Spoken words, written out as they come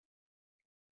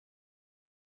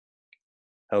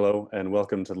Hello, and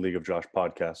welcome to the League of Josh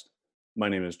podcast. My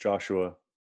name is Joshua.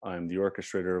 I'm the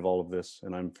orchestrator of all of this,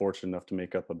 and I'm fortunate enough to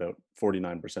make up about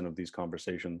 49% of these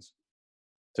conversations.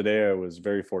 Today, I was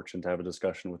very fortunate to have a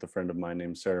discussion with a friend of mine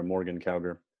named Sarah Morgan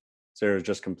Cowger. Sarah is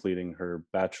just completing her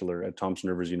bachelor at Thompson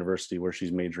Rivers University, where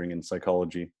she's majoring in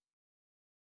psychology.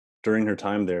 During her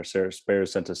time there, Sarah Spare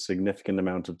spent a significant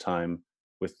amount of time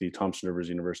with the Thompson Rivers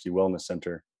University Wellness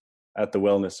Center. At the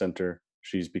Wellness Center,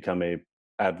 she's become a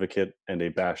advocate and a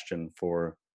bastion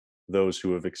for those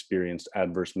who have experienced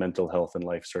adverse mental health and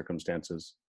life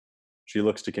circumstances. She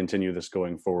looks to continue this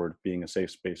going forward, being a safe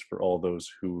space for all those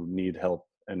who need help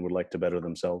and would like to better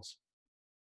themselves.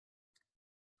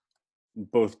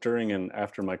 Both during and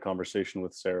after my conversation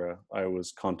with Sarah, I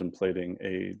was contemplating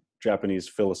a Japanese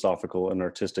philosophical and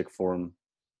artistic form,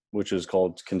 which is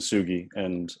called kintsugi.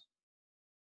 And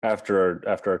after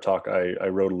our talk, I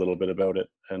wrote a little bit about it,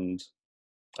 and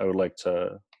I would like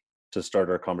to start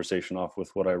our conversation off with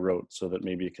what I wrote so that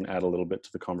maybe it can add a little bit to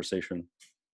the conversation.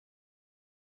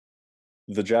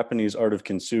 The Japanese art of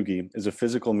kintsugi is a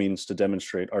physical means to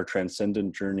demonstrate our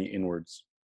transcendent journey inwards.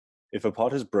 If a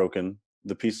pot is broken,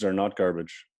 the pieces are not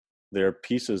garbage. They are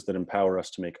pieces that empower us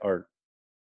to make art.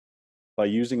 By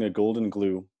using a golden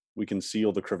glue, we can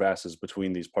seal the crevasses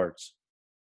between these parts.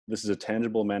 This is a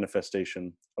tangible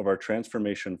manifestation of our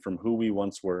transformation from who we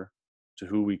once were to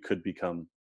who we could become.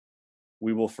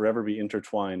 We will forever be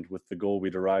intertwined with the goal we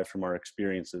derive from our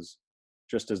experiences,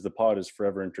 just as the pot is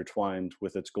forever intertwined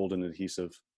with its golden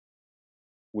adhesive.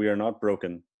 We are not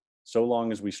broken, so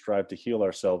long as we strive to heal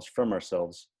ourselves from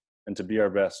ourselves and to be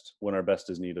our best when our best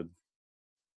is needed.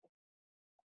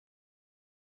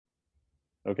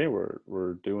 Okay,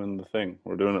 we're doing the thing.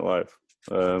 We're doing it live.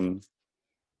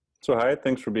 So hi,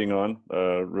 thanks for being on.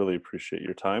 Really appreciate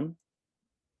your time.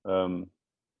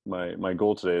 My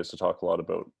goal today is to talk a lot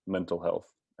about mental health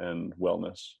and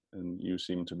wellness, and you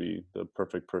seem to be the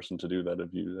perfect person to do that.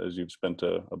 As you've spent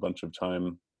a bunch of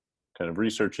time kind of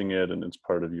researching it, and it's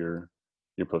part of your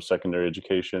post-secondary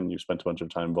education. You spent a bunch of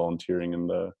time volunteering in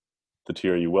the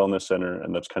TRU Wellness Center,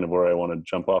 and that's kind of where I want to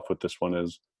jump off with this one,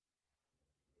 is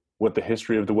what the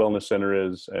history of the Wellness Center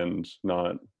is, and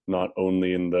not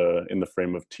only in the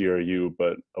frame of TRU,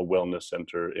 but a wellness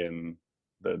center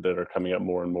that are coming up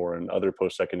more and more in other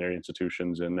post-secondary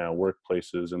institutions and now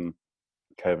workplaces, and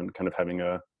kind of having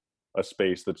a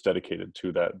space that's dedicated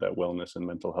to that wellness and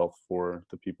mental health for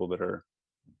the people that are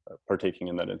partaking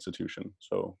in that institution.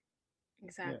 So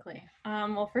Exactly.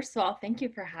 Well, first of all, thank you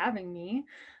for having me.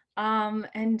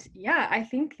 And yeah, I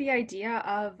think the idea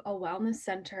of a wellness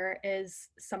center is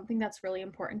something that's really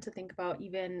important to think about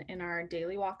even in our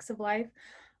daily walks of life.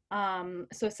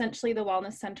 So essentially, the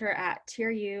Wellness Center at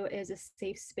TRU is a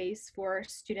safe space for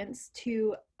students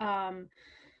to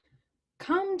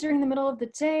come during the middle of the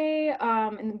day,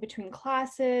 in between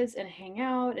classes, and hang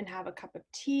out and have a cup of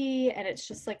tea. And it's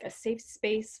just like a safe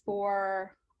space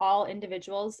for all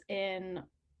individuals in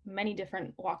many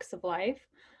different walks of life.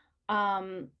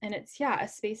 And it's, yeah, a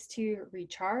space to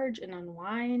recharge and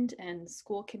unwind, and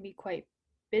school can be quite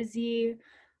busy.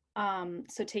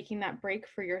 So taking that break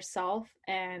for yourself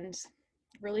and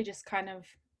really just kind of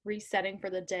resetting for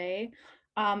the day.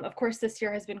 Of course, this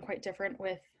year has been quite different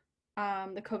with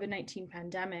the COVID-19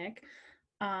 pandemic.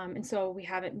 And so we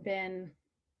haven't been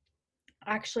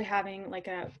actually having like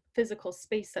a physical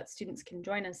space that students can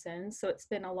join us in. So it's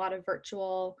been a lot of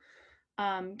virtual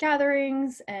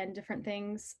gatherings and different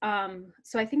things.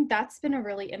 So I think that's been a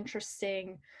really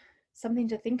interesting something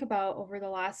to think about over the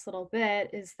last little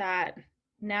bit, is that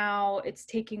now it's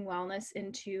taking wellness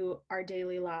into our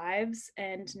daily lives.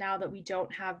 And now that we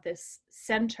don't have this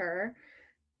center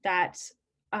that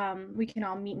we can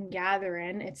all meet and gather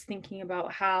in, it's thinking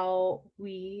about how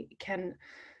we can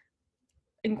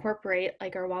incorporate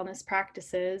like our wellness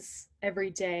practices every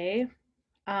day.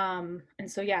 And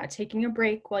so, yeah, taking a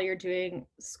break while you're doing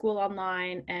school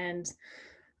online, and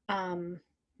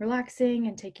relaxing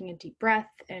and taking a deep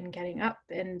breath and getting up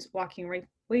and walking right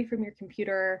away from your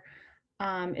computer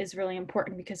is really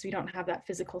important, because we don't have that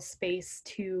physical space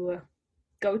to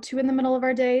go to in the middle of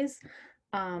our days.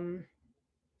 And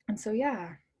so,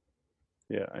 yeah.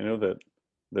 yeah, I know that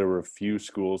there were a few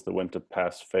schools that went to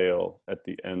pass fail at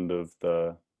the end of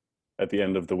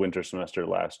the winter semester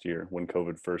last year when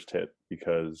COVID first hit,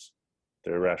 because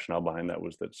their rationale behind that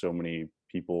was that so many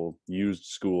people used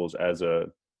schools as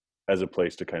a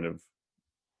place to kind of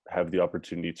have the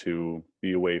opportunity to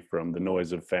be away from the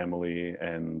noise of family,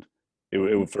 and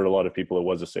for a lot of people it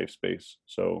was a safe space.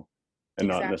 So, and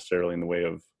not Exactly. necessarily in the way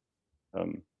of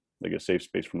um, like a safe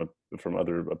space from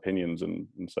other opinions and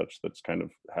such that's kind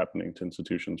of happening to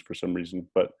institutions for some reason.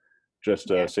 But just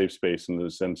Yeah. a safe space in the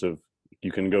sense of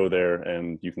you can go there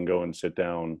and you can go and sit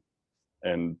down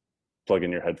and plug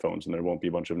in your headphones, and there won't be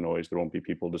a bunch of noise. There won't be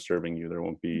people disturbing you. There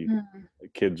won't be Mhm.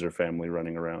 kids or family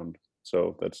running around.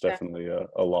 So that's definitely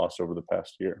a loss over the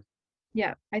past year.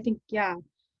 Yeah, I think, yeah,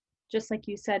 just like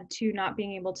you said, too, not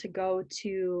being able to go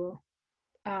to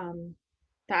um,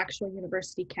 the actual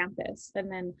university campus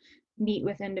and then meet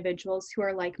with individuals who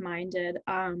are like-minded.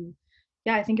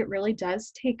 Yeah, I think it really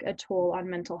does take a toll on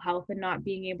mental health, and not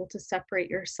being able to separate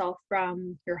yourself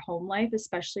from your home life,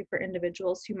 especially for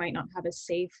individuals who might not have a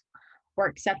safe or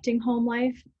accepting home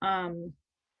life.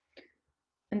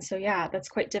 And so, yeah, that's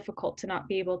quite difficult to not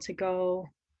be able to go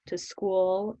to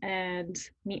school and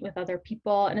meet with other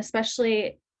people. And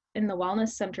especially in the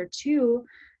wellness center, too,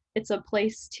 it's a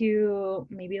place to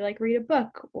maybe like read a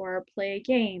book or play a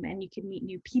game, and you can meet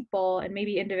new people and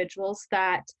maybe individuals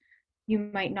that you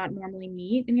might not normally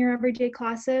meet in your everyday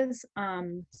classes.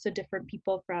 So, different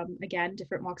people from, again,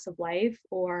 different walks of life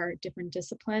or different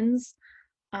disciplines.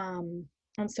 Um,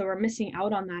 and so, we're missing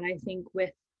out on that, I think,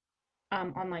 with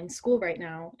online school right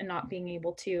now, and not being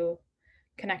able to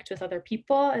connect with other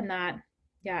people. And that,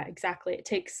 yeah, exactly, it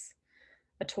takes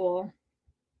a toll.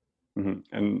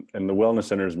 And the wellness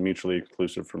center is mutually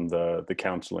exclusive from the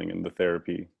counseling and the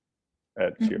therapy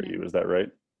at Hmm. TRU. Is that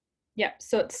right? Yeah,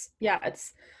 so it's, yeah,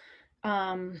 it's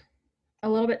um a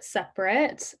little bit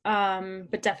separate,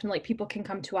 but definitely people can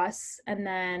come to us. And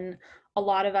then a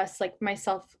lot of us, like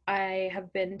myself, I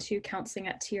have been to counseling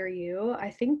at TRU.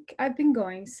 I think I've been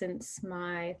going since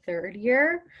my third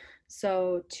year,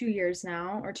 so 2 years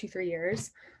now, or 2, 3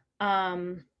 years.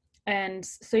 um, and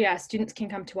so, yeah, students can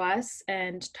come to us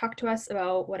and talk to us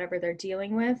about whatever they're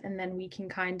dealing with, and then we can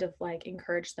kind of like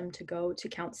encourage them to go to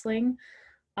counseling,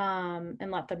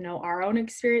 and let them know our own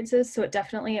experiences. So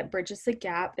it bridges the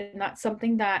gap, and that's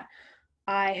something that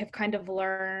I have kind of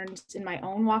learned in my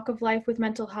own walk of life with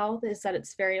mental health, is that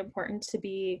it's very important to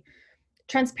be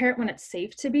transparent when it's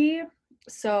safe to be.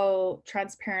 So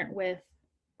transparent with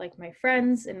like my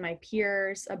friends and my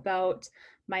peers about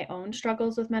my own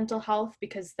struggles with mental health,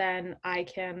 because then I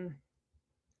can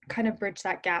kind of bridge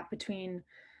that gap between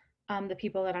the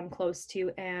people that I'm close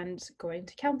to and going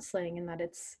to counseling, and that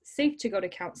it's safe to go to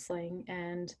counseling.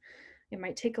 And it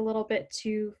might take a little bit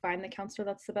to find the counselor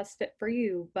that's the best fit for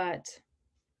you, but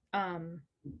um,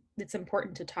 it's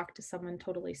important to talk to someone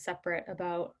totally separate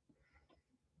about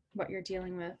what you're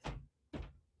dealing with.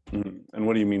 And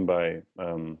what do you mean by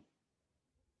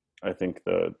I think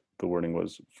the wording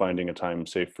was finding a time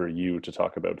safe for you to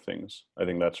talk about things. I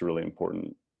think that's a really important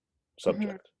Hmm.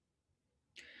 subject.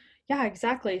 Yeah,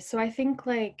 exactly. So I think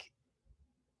like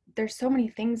there's so many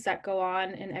things that go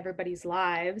on in everybody's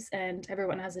lives, and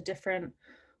everyone has a different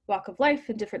walk of life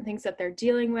and different things that they're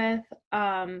dealing with.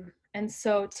 And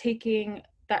so taking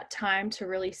that time to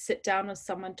really sit down with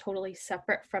someone totally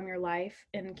separate from your life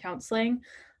in counseling,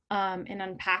 and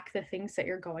unpack the things that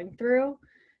you're going through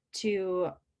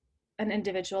to an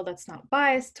individual that's not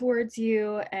biased towards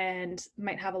you and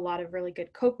might have a lot of really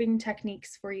good coping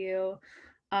techniques for you,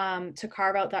 to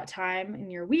carve out that time in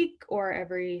your week, or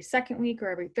every second week, or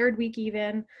every third week,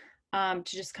 even, to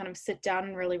just kind of sit down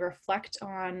and really reflect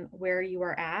on where you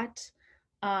are at.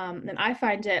 And I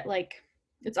find it like,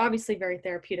 it's obviously very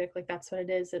therapeutic, like that's what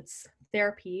it is, it's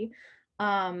therapy.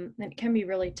 And it can be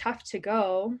really tough to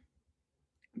go,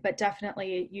 but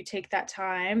definitely you take that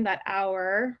time, that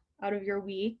hour out of your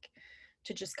week,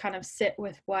 to just kind of sit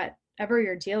with whatever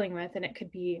you're dealing with. And it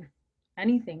could be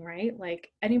anything, right?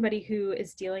 Like anybody who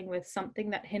is dealing with something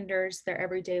that hinders their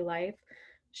everyday life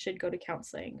should go to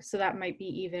counseling. So that might be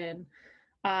even,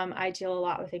 I deal a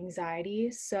lot with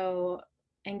anxiety. So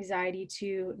anxiety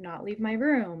to not leave my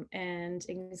room, and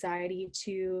anxiety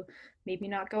to maybe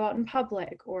not go out in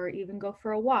public or even go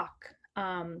for a walk.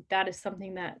 That is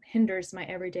something that hinders my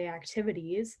everyday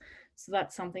activities. So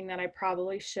that's something that I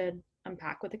probably should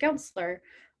unpack with a counselor.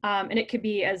 And it could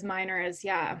be as minor as,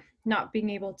 yeah, not being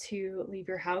able to leave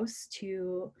your house,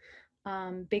 to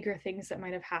bigger things that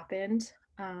might have happened.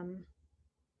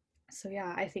 So,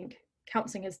 yeah, I think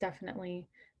counseling has definitely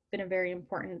been a very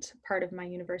important part of my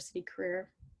university career.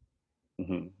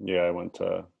 Yeah,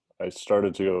 I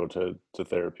started to go to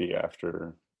therapy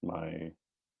after my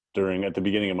during at the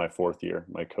beginning of my fourth year.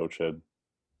 My coach had Mhm.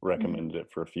 recommended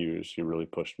it for a few years. He really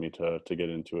pushed me to get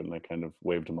into it, and I kind of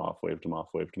waved him off, waved him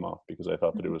off, waved him off because I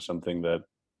thought that it Mhm. was something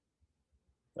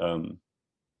um,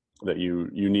 that you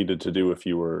needed to do if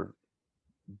you were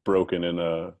broken in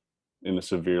a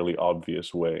severely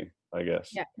obvious way, I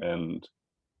guess. Yeah.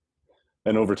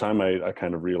 And over time, I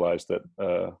kind of realized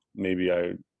that maybe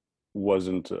I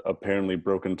wasn't apparently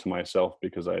broken to myself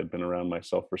because I had been around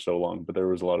myself for so long, but there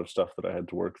was a lot of stuff that I had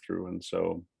to work through, and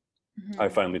so I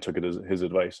Mhm. finally took it as his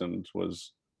advice and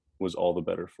was all the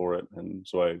better for it, and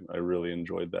so I really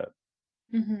enjoyed that.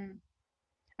 Mhm.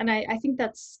 And I think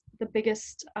that's the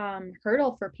biggest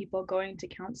hurdle for people going to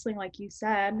counseling, like you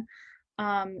said.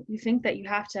 You think that you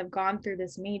have to have gone through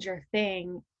this major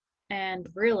thing, and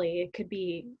really, it could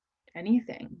be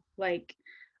anything. Like,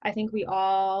 I think we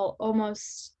all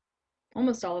almost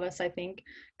all of us, I think,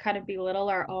 kind of belittle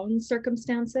our own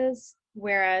circumstances.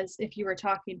 Whereas if you were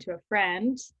talking to a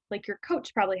friend, like your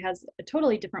coach probably has a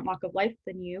totally different walk of life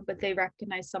than you, but they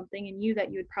recognize something in you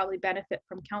that you would probably benefit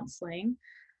from counseling.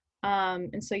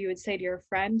 And so you would say to your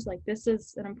friend, like, this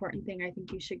is an important thing. I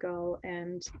think you should go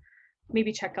and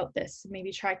maybe check out this,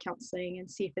 maybe try counseling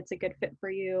and see if it's a good fit for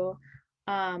you.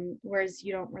 Whereas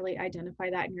you don't really identify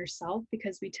that in yourself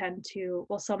because we tend to,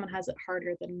 well, someone has it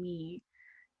harder than me,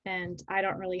 and I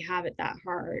don't really have it that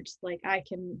hard. Like,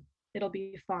 it'll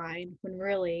be fine, when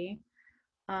really,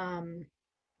 um,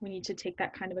 we need to take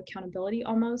that kind of accountability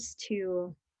almost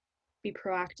to be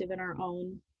proactive in our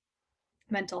own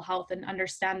mental health and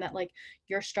understand that, like,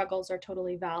 your struggles are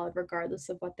totally valid regardless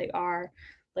of what they are.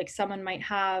 Like, someone might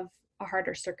have a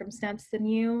harder circumstance than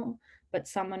you, but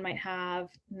someone might have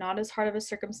not as hard of a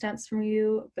circumstance from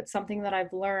you. But something that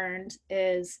I've learned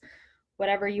is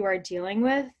whatever you are dealing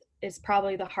with is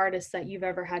probably the hardest that you've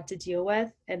ever had to deal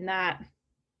with, and that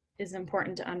is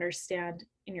important to understand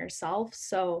in yourself.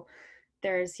 So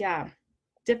there's, yeah,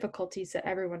 difficulties that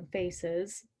everyone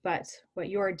faces, but what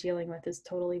you're dealing with is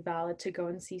totally valid to go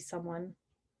and see someone.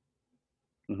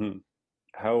 Hmm.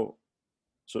 How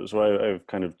I have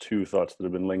kind of two thoughts that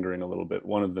have been lingering a little bit.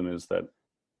 One of them is that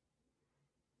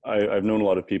I've known a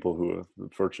lot of people who have,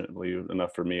 fortunately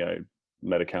enough for me, I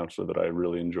met a counselor that I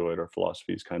really enjoyed. Our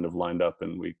philosophies kind of lined up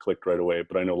and we clicked right away.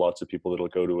 But I know lots of people that'll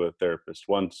go to a therapist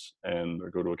once and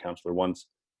or go to a counselor once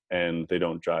and they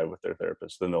don't jive with their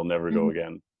therapist, then they'll never go Mhm.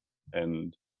 again.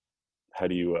 And how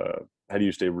do you how do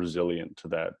you stay resilient to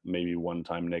that maybe one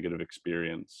time negative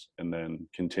experience and then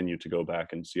continue to go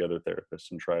back and see other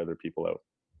therapists and try other people out?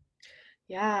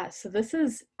 Yeah, so this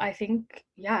is, I think,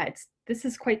 yeah, this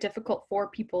is quite difficult for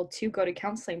people to go to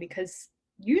counseling because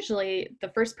usually the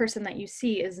first person that you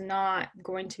see is not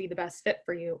going to be the best fit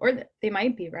for you, or they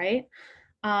might be, right?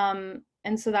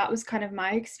 And so that was kind of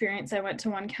my experience. I went to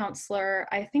one counselor,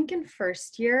 I think in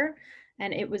first year,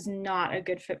 and it was not a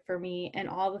good fit for me. And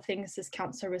all the things this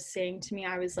counselor was saying to me,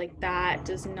 I was like, that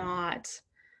does not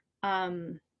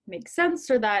um, make sense,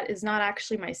 or that is not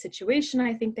actually my situation.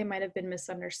 I think they might have been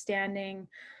misunderstanding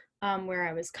where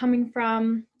I was coming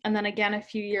from. And then again, a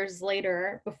few years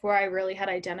later, before I really had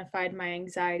identified my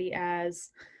anxiety as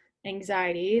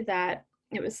anxiety, that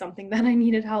it was something that I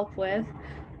needed help with,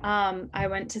 I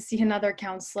went to see another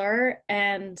counselor,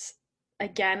 and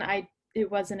again, it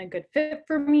wasn't a good fit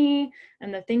for me,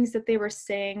 and the things that they were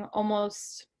saying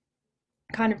almost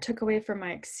kind of took away from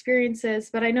my experiences.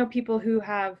 But I know people who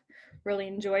have really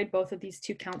enjoyed both of these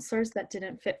two counselors that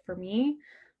didn't fit for me.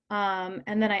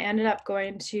 And then I ended up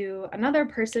going to another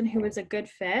person who was a good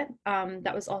fit,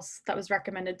 that was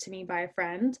recommended to me by a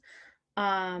friend.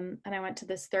 And I went to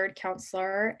this third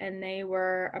counselor, and they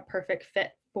were a perfect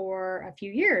fit for a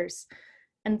few years.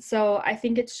 And so I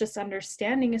think it's just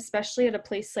understanding, especially at a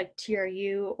place like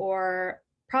TRU or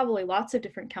probably lots of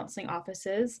different counseling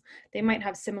offices, they might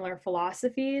have similar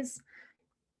philosophies,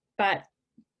 but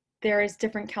there is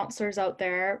different counselors out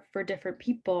there for different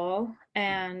people.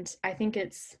 And I think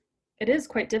it is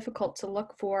quite difficult to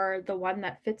look for the one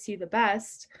that fits you the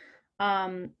best.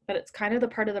 But it's kind of the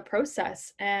part of the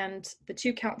process. And the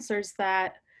two counselors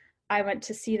that I went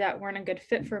to see that weren't a good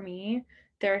fit for me,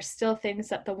 there are still things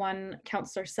that the one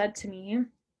counselor said to me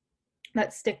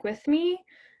that stick with me,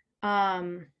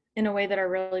 in a way that are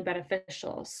really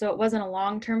beneficial. So it wasn't a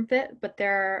long-term fit, but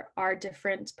there are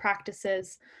different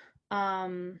practices,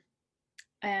 um,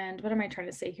 and what am I trying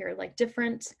to say here? Like,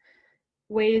 different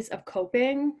ways of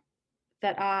coping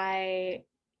that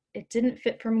it didn't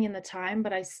fit for me in the time,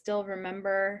 but I still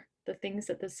remember the things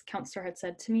that this counselor had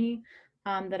said to me,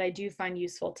 that I do find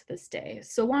useful to this day.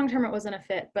 So long term, it wasn't a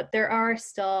fit, but there are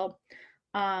still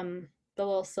the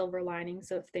little silver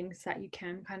linings of things that you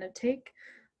can kind of take.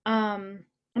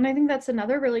 And I think that's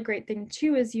another really great thing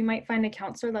too, is you might find a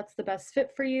counselor that's the best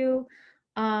fit for you,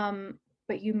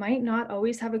 but you might not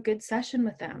always have a good session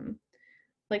with them.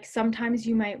 Like, sometimes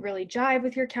you might really jive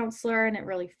with your counselor and it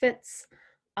really fits,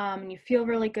 and you feel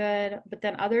really good. But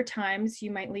then other times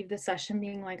you might leave the session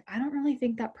being like, I don't really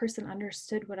think that person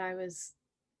understood what I was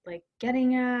like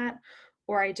getting at,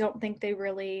 or I don't think they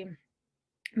really,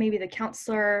 maybe the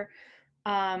counselor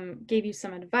gave you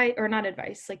some advice, or not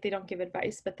advice, like they don't give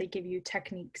advice, but they give you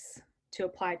techniques to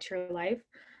apply to your life.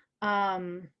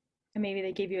 And maybe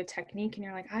they gave you a technique and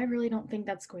you're like, I really don't think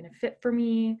that's going to fit for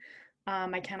me.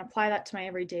 I can't apply that to my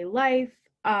everyday life.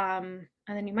 And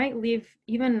then you might leave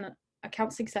even a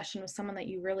counseling session with someone that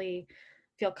you really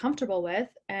feel comfortable with,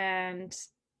 and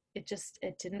it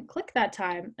didn't click that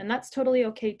time, and that's totally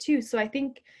okay too. So I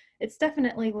think it's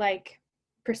definitely like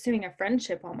pursuing a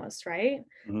friendship almost, right?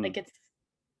 Hmm. Like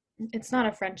it's not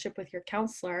a friendship with your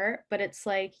counselor, but it's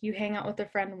like you hang out with a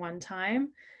friend one time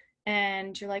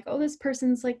and you're like, oh, this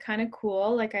person's like kind of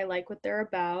cool, like I like what they're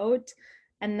about.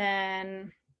 And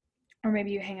then, or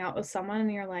maybe you hang out with someone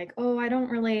and you're like, oh, I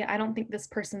don't think this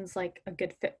person's like a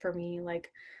good fit for me.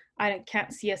 Like I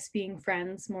can't see us being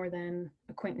friends more than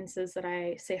acquaintances that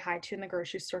I say hi to in the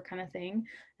grocery store kind of thing.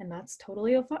 And that's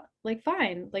totally like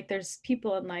fine. Like there's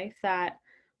people in life that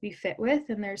we fit with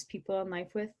and there's people in life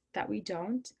with that we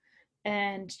don't.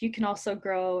 And you can also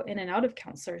grow in and out of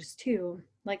counselors too.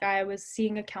 Like I was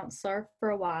seeing a counselor for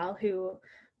a while who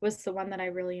was the one that I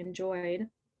really enjoyed,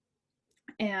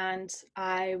 and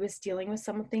I was dealing with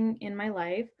something in my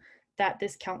life that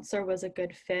this counselor was a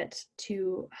good fit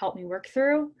to help me work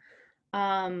through.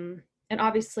 And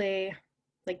obviously,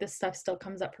 like this stuff still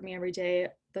comes up for me every day.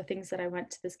 The things that I went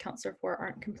to this counselor for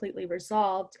aren't completely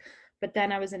resolved. But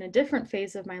then I was in a different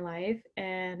phase of my life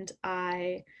and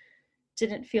I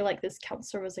didn't feel like this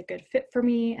counselor was a good fit for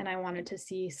me. And I wanted to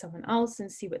see someone else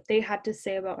and see what they had to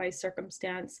say about my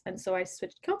circumstance. And so I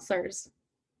switched counselors.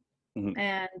 Hmm.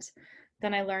 And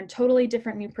then I learned totally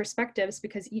different new perspectives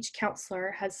because each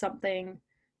counselor has something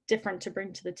different to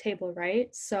bring to the table,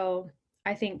 right? So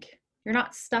I think you're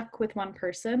not stuck with one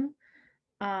person.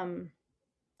 Um,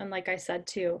 and like I said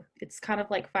too, it's kind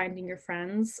of like finding your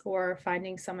friends or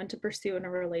finding someone to pursue in a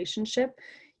relationship.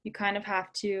 You kind of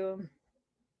have to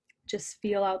just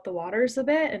feel out the waters a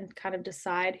bit and kind of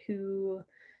decide who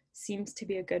seems to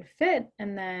be a good fit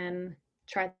and then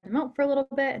try them out for a little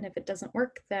bit. And if it doesn't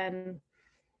work, then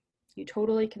you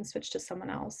totally can switch to someone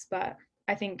else. But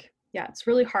I think, yeah, it's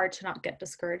really hard to not get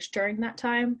discouraged during that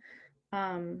time.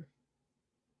 Um,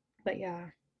 but yeah.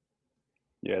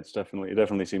 Yeah, it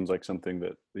definitely seems like something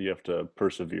that you have to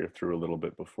persevere through a little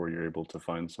bit before you're able to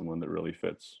find someone that really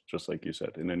fits. Just like you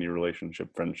said, in any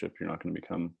relationship, friendship, you're not going to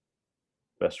become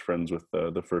best friends with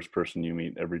the first person you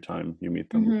meet every time you meet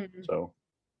them. Mm-hmm. So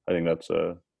I think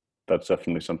that's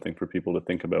definitely something for people to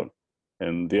think about.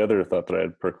 And the other thought that I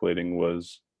had percolating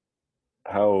was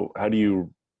how do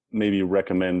you maybe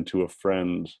recommend to a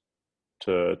friend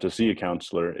to see a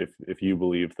counselor if you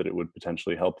believe that it would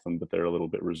potentially help them, but they're a little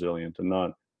bit resilient and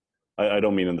not. I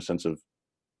don't mean in the sense of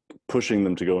pushing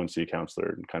them to go and see a counselor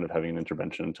and kind of having an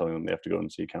intervention and telling them they have to go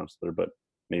and see a counselor, but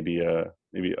maybe a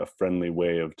friendly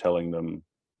way of telling them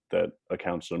that a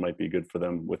counselor might be good for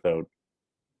them without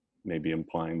maybe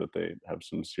implying that they have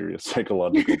some serious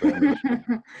psychological damage.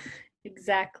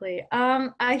 Exactly.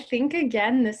 I think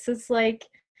again, this is like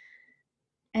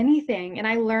anything. And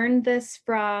I learned this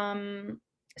from,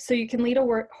 so you can lead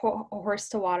a horse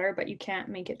to water, but you can't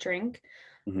make it drink.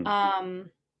 Hmm. Um,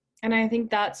 and I think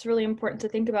that's really important to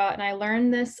think about. And I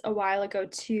learned this a while ago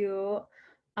too,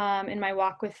 in my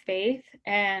walk with faith.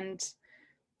 And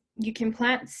you can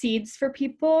plant seeds for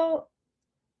people,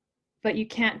 but you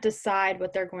can't decide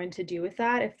what they're going to do with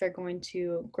that, if they're going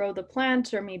to grow the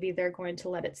plant or maybe they're going to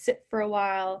let it sit for a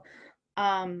while.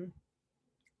 Um,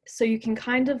 so you can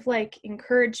kind of like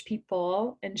encourage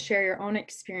people and share your own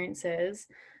experiences,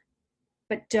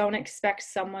 but don't expect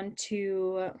someone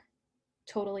to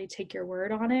totally take your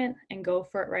word on it and go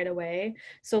for it right away.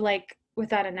 So like with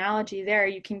that analogy there,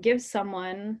 you can give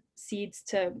someone seeds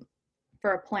to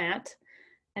for a plant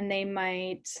and they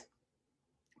might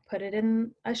put it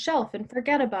in a shelf and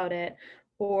forget about it,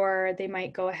 or they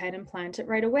might go ahead and plant it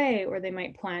right away, or they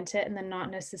might plant it and then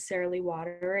not necessarily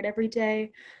water it every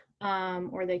day.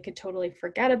 Or they could totally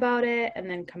forget about it and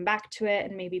then come back to it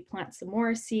and maybe plant some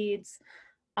more seeds.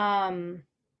 um,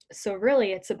 so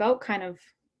really it's about kind of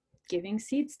giving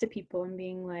seeds to people and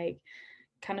being like,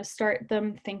 kind of start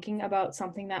them thinking about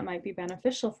something that might be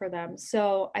beneficial for them.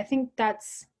 So I think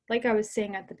that's, like I was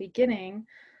saying at the beginning,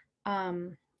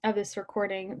 um, of this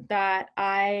recording, that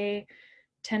I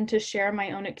tend to share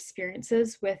my own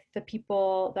experiences with the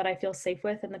people that I feel safe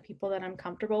with and the people that I'm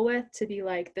comfortable with, to be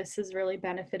like, this has really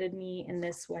benefited me in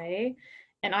this way.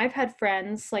 And I've had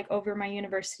friends like over my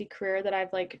university career that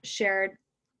I've like shared,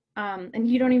 and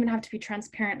you don't even have to be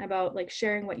transparent about like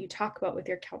sharing what you talk about with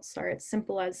your counselor. It's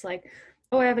simple as like,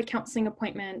 oh, I have a counseling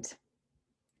appointment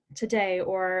today,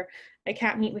 or I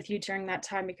can't meet with you during that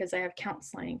time because I have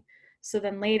counseling. So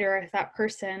then later, if that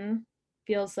person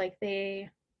feels like they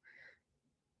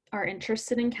are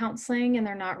interested in counseling and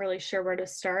they're not really sure where to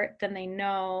start, then they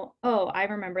know, oh, I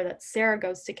remember that Sarah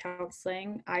goes to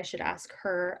counseling. I should ask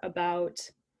her about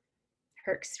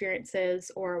her experiences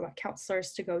or what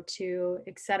counselors to go to,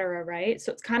 etc. Right?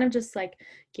 So it's kind of just like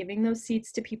giving those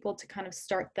seats to people to kind of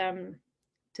start them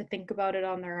to think about it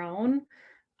on their own,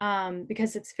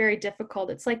 because it's very difficult.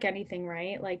 It's like anything,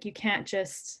 right? Like you can't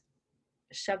just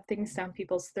shove things down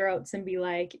people's throats and be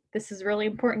like, this is really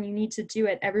important, you need to do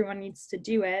it, everyone needs to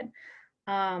do it.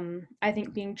 I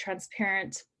think being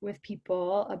transparent with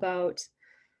people about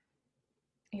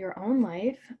your own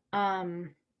life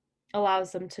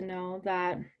allows them to know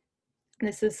that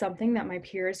this is something that my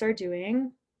peers are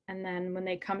doing. And then when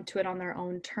they come to it on their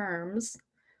own terms,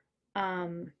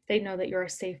 they know that you're a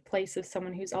safe place of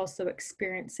someone who's also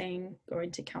experiencing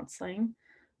going to counseling.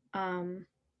 And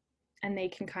they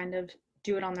can kind of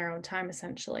do it on their own time,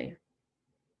 essentially.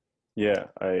 Yeah,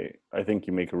 I think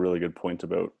you make a really good point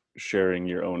about sharing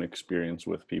your own experience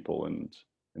with people,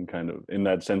 and kind of in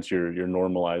that sense you're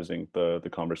normalizing the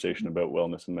conversation about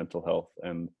wellness and mental health.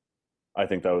 And I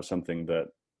think that was something that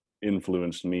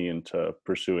influenced me into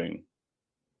pursuing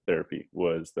therapy,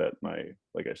 was that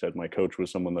like I said, my coach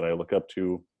was someone that I look up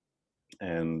to,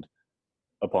 and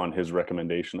upon his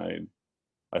recommendation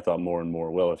I thought more and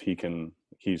more, well, if he can,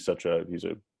 he's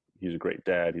a great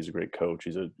dad, he's a great coach,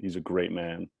 he's a great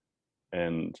man.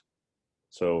 And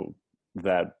so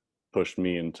that pushed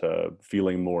me into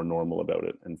feeling more normal about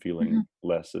it and feeling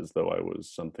less as though I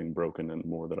was something broken, and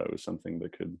more that I was something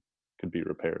that could be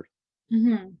repaired.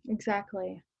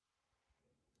 Exactly.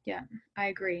 Yeah, I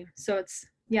agree. So it's,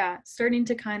 yeah, starting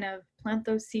to kind of plant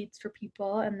those seeds for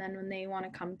people, and then when they want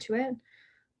to come to it,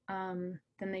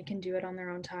 then they can do it on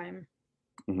their own time.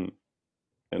 hmm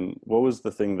And what was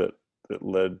the thing that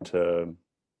led to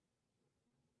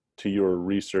your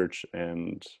research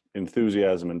and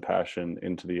enthusiasm and passion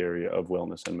into the area of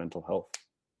wellness and mental health?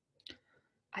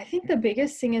 I think the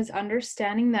biggest thing is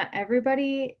understanding that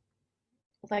everybody,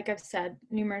 like I've said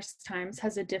numerous times,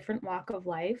 has a different walk of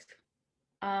life.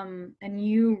 And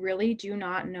you really do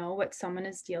not know what someone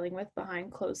is dealing with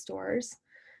behind closed doors.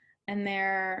 And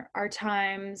there are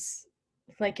times,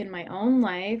 like in my own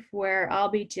life, where I'll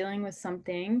be dealing with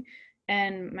something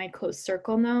and my close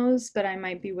circle knows, but I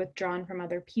might be withdrawn from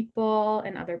other people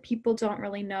and other people don't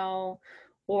really know.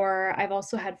 Or I've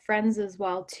also had friends as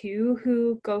well too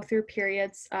who go through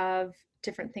periods of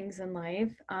different things in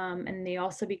life, and they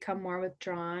also become more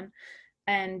withdrawn,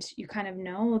 and you kind of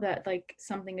know that like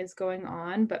something is going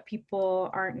on, but people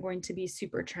aren't going to be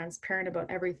super transparent about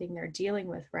everything they're dealing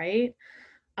with, right?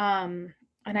 um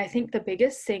and I think the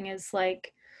biggest thing is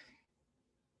like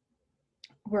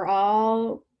we're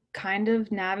all kind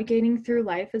of navigating through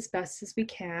life as best as we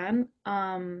can,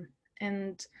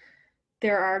 and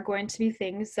there are going to be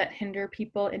things that hinder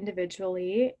people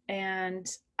individually, and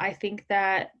I think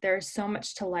that there's so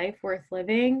much to life worth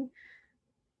living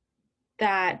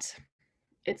that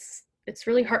it's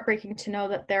really heartbreaking to know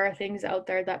that there are things out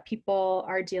there that people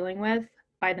are dealing with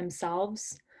by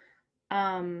themselves.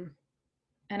 um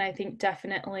and I think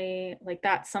definitely like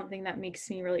that's something that makes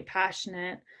me really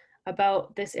passionate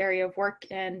about this area of work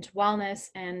and wellness.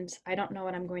 And I don't know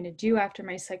what I'm going to do after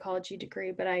my psychology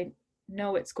degree, but I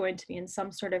know it's going to be in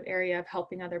some sort of area of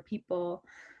helping other people,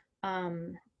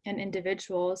 um, and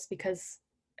individuals, because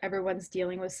everyone's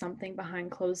dealing with something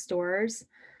behind closed doors,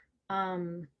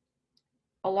 um,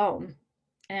 alone.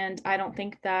 And I don't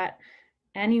think that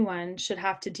anyone should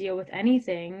have to deal with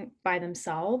anything by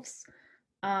themselves.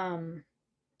 Um,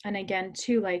 and again,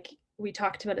 too, like we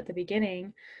talked about at the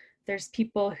beginning, there's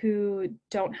people who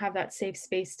don't have that safe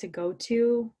space to go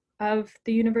to of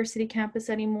the university campus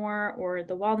anymore, or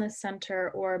the wellness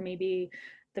center, or maybe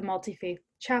the multi-faith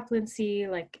chaplaincy.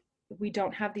 Like we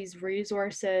don't have these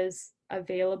resources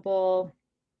available,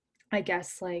 I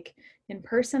guess, like in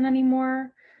person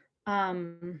anymore.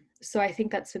 So I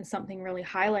think that's been something really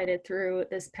highlighted through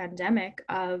this pandemic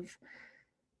of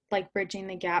like bridging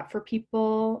the gap for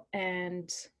people and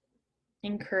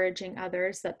encouraging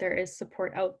others that there is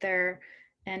support out there.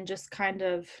 And just kind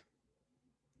of,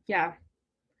 yeah,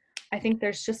 I think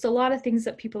there's just a lot of things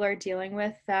that people are dealing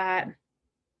with that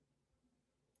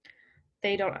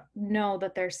they don't know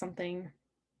that there's something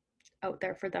out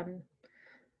there for them,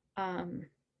 um,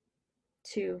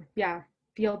 to, yeah,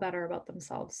 feel better about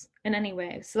themselves in any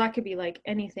way. So that could be like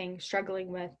anything, struggling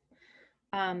with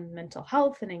mental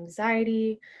health and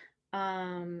anxiety,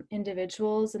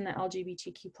 individuals in the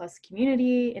LGBTQ plus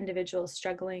community, individuals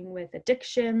struggling with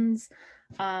addictions,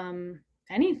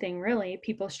 anything really,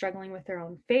 people struggling with their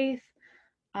own faith.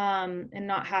 and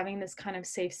not having this kind of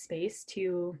safe space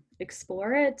to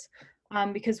explore it,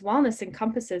 because wellness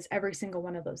encompasses every single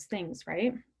one of those things,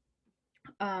 right?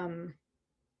 Um,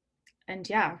 and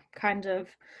yeah, kind of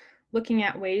looking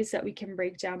at ways that we can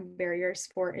break down barriers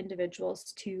for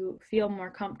individuals to feel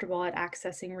more comfortable at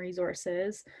accessing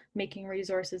resources, making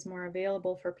resources more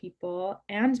available for people,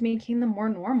 and making them more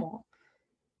normal.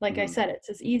 Like I Hmm. said, it's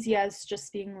as easy as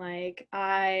just being like,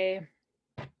 I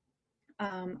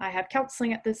have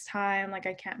counseling at this time, like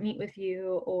I can't meet with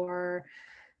you, or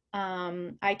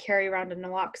I carry around a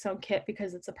naloxone kit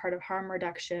because it's a part of harm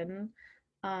reduction.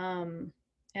 Um,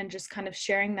 and just kind of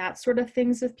sharing that sort of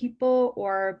things with people,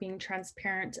 or being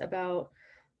transparent about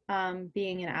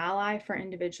being an ally for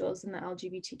individuals in the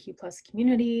LGBTQ plus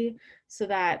community, so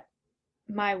that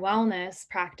my wellness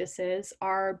practices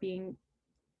are being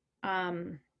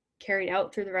um, carried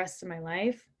out through the rest of my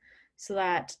life, so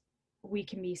that we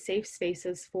can be safe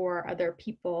spaces for other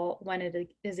people when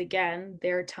it is again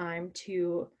their time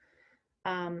to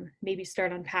maybe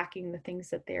start unpacking the things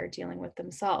that they're dealing with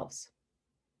themselves.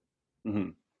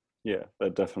 Hmm. Yeah,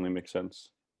 that definitely makes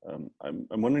sense. I'm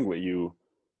wondering what you,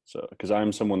 so because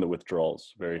I'm someone that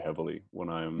withdraws very heavily when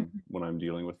I'm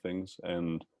dealing with things,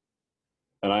 and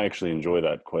I actually enjoy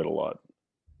that quite a lot.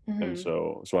 And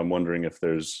Mm-hmm. so I'm wondering if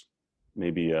there's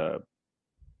maybe a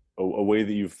way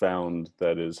that you've found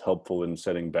that is helpful in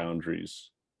setting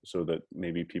boundaries, so that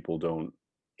maybe people don't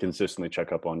consistently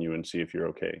check up on you and see if you're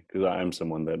okay. Because I'm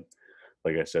someone that,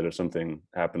 like I said, if something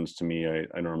happens to me,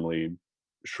 I normally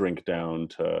shrink down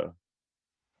to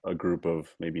a group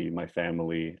of maybe my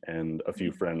family and a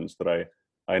few friends that I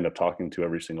end up talking to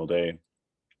every single day.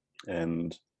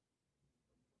 And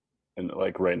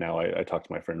like right now, I talk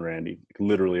to my friend Randy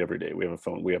literally every day. We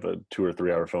have a 2 or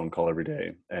 3 hour phone call every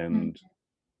day, and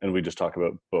we just talk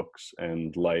about books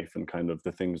and life and kind of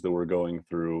the things that we're going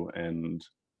through, and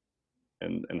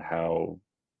how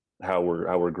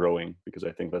we're growing, because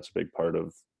I think that's a big part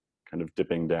of kind of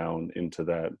dipping down into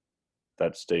that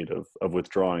state of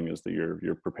withdrawing, is that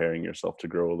you're preparing yourself to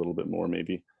grow a little bit more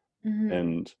maybe. Mm-hmm.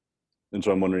 And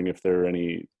so I'm wondering if there are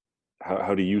any,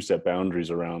 how do you set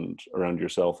boundaries around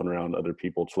yourself and around other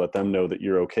people to let them know that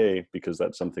you're okay, because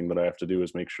that's something that I have to do,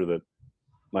 is make sure that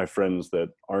my friends that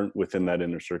aren't within that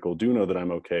inner circle do know that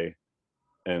I'm okay,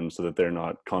 and so that they're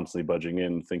not constantly budging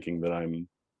in thinking that I'm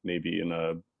maybe in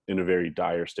a very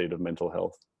dire state of mental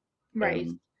health, Right.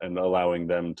 and allowing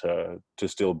them to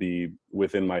still be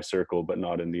within my circle but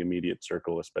not in the immediate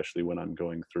circle, especially when I'm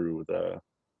going through the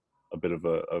a bit of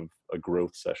a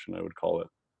growth session, I would call it.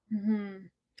 Mm-hmm.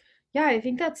 Yeah, I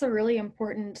think that's a really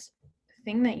important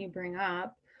thing that you bring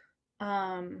up.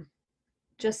 Um,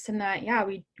 just in that, yeah,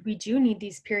 we do need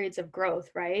these periods of growth,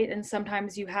 right? And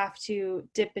sometimes you have to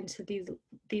dip into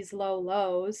these low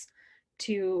lows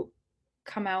to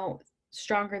come out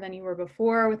stronger than you were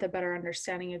before, with a better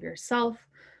understanding of yourself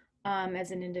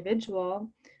as an individual.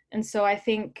 And so I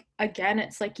think, again,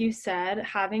 it's like you said,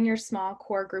 having your small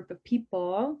core group of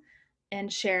people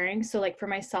and sharing. So, like for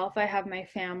myself, I have my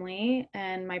family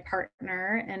and my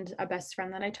partner and a best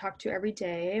friend that I talk to every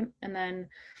day. And then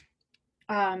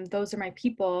those are my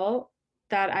people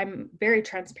that I'm very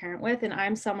transparent with. And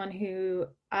I'm someone who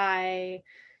I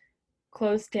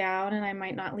close down and I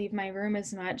might not leave my room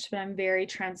as much, but I'm very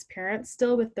transparent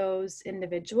still with those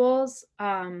individuals.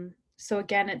 So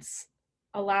again, it's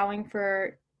allowing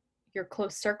for your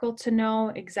close circle to know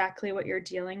exactly what you're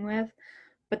dealing with,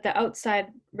 but the outside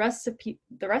the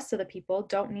rest of the people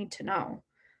don't need to know.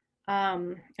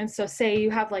 And so say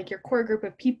you have like your core group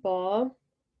of people,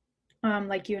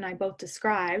 like you and I both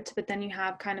described, but then you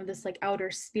have kind of this like outer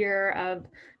sphere of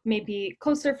maybe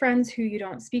closer friends who you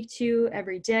don't speak to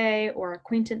every day, or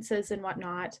acquaintances and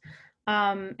whatnot.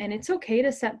 And it's okay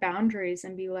to set boundaries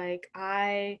and be like,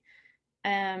 I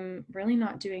am really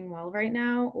not doing well right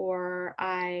now, or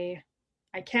I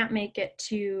can't make it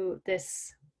to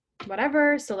this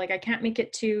whatever. So like I can't make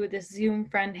it to this Zoom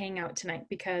friend hangout tonight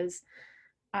because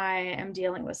I am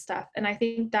dealing with stuff. And I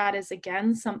think that is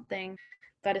again something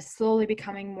that is slowly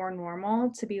becoming more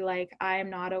normal, to be like, I am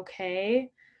not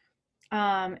okay.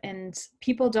 And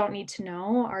people don't need to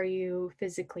know, are you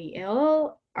physically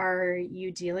ill? Are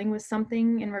you dealing with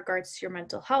something in regards to your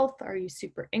mental health? Are you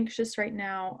super anxious right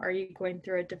now? Are you going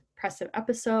through a depressive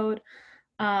episode?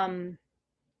 Um,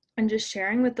 and just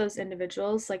sharing with those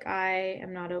individuals, like, I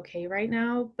am not okay right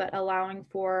now, but allowing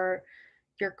for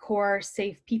your core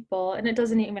safe people. And it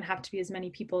doesn't even have to be as many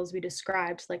people as we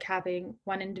described, like having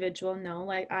one individual know,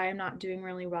 like, I am not doing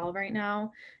really well right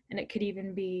now. And it could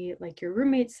even be like your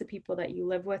roommates, the people that you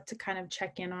live with, to kind of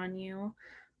check in on you.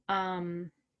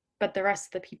 Um, but the rest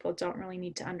of the people don't really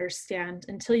need to understand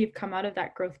until you've come out of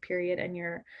that growth period and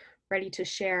you're ready to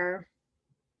share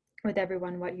with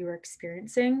everyone what you were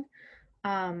experiencing.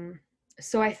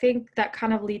 So I think that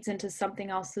kind of leads into something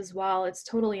else as well. It's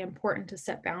totally important to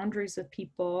set boundaries with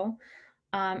people,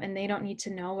 and they don't need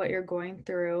to know what you're going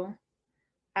through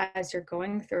as you're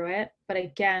going through it. But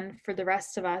again, for the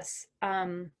rest of us,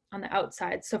 on the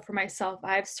outside, so for myself,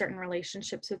 I have certain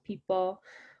relationships with people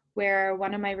where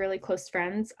one of my really close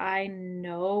friends, I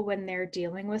know when they're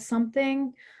dealing with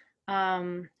something,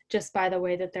 just by the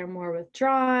way that they're more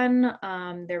withdrawn,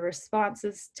 their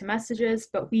responses to messages,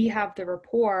 but we have the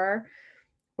rapport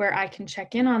where I can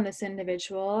check in on this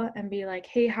individual and be like,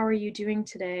 hey, how are you doing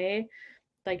today?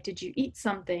 Like, did you eat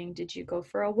something? Did you go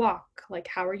for a walk? Like,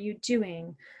 how are you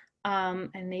doing?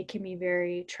 And they can be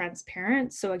very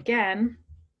transparent. So again,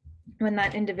 when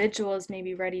that individual is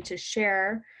maybe ready to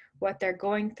share what they're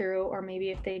going through, or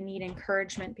maybe if they need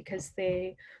encouragement because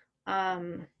they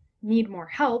need more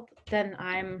help, then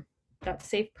I'm that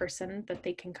safe person that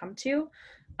they can come to.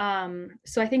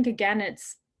 So I think, again,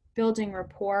 it's building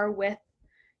rapport with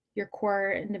your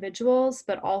core individuals,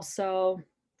 but also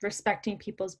respecting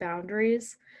people's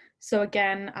boundaries. So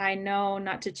again, I know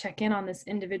not to check in on this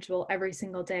individual every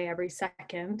single day, every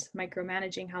second,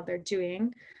 micromanaging how they're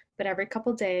doing, but every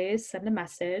couple days, send a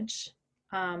message,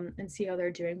 and see how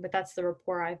they're doing. But that's the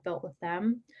rapport I've built with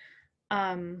them.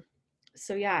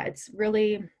 So yeah, it's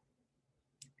really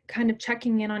kind of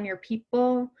checking in on your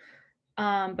people,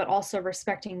 but also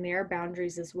respecting their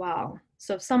boundaries as well.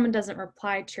 So if someone doesn't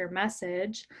reply to your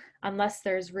message, unless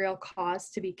there's real cause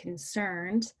to be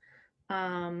concerned,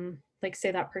 like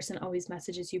say that person always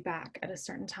messages you back at a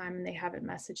certain time and they haven't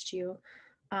messaged you,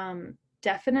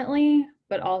 definitely,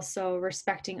 but also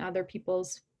respecting other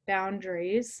people's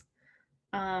boundaries,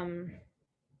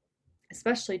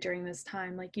 especially during this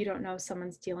time, like you don't know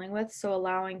someone's dealing with. So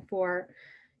allowing for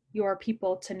your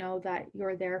people to know that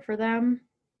you're there for them,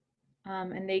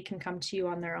 and they can come to you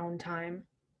on their own time.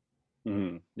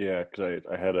 Yeah, because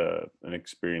I had an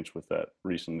experience with that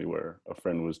recently where a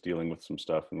friend was dealing with some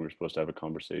stuff and we were supposed to have a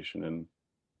conversation,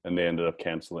 and they ended up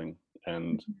canceling.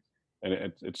 And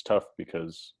it's tough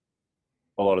because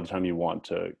a lot of the time you want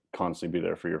to constantly be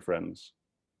there for your friends,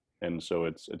 and so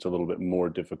it's a little bit more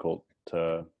difficult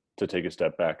to take a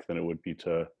step back than it would be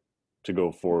to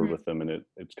go forward Mhm. with them. And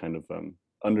it's kind of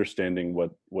understanding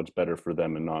what's better for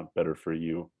them and not better for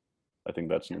you. I think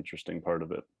that's an interesting part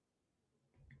of it.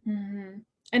 Mhm.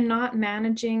 And not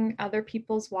managing other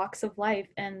people's walks of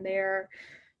life and their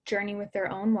journey with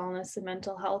their own wellness and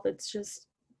mental health. It's just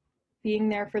being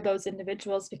there for those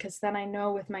individuals, because then I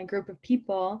know with my group of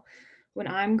people, when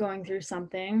I'm going through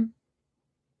something,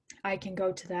 I can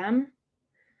go to them.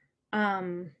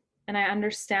 Um, and I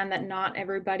understand that not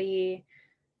everybody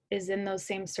is in those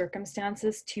same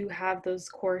circumstances to have those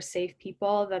core safe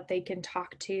people that they can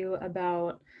talk to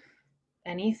about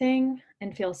anything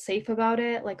and feel safe about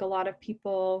it. Like a lot of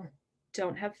people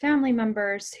don't have family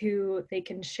members who they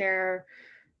can share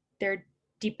their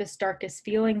deepest, darkest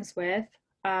feelings with,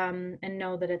 and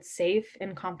know that it's safe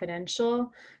and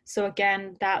confidential. So,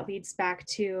 again, that leads back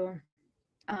to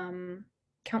um,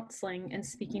 counseling and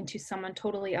speaking to someone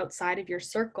totally outside of your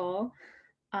circle,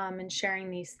 and sharing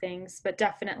these things. But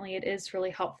definitely, it is really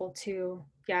helpful to,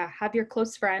 yeah, have your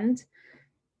close friend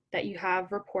that you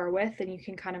have rapport with and you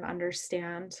can kind of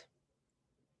understand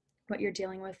what you're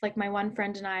dealing with. Like my one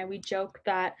friend and I, we joke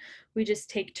that we just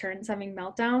take turns having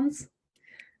meltdowns.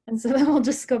 And so then we'll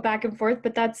just go back and forth.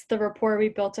 But that's the rapport we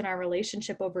built in our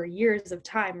relationship over years of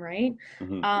time, right?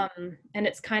 Hmm. And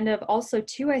it's kind of also,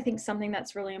 too, I think something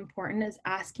that's really important is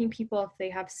asking people if they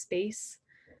have space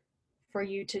for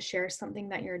you to share something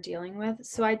that you're dealing with.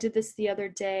 So I did this the other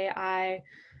day. I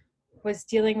was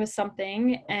dealing with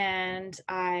something and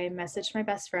I messaged my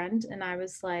best friend and I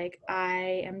was like,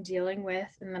 I am dealing with,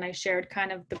 and then I shared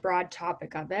kind of the broad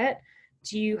topic of it.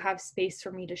 Do you have space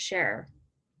for me to share?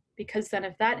 Because then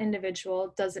if that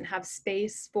individual doesn't have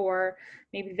space for,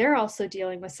 maybe they're also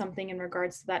dealing with something in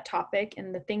regards to that topic,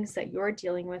 and the things that you're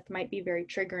dealing with might be very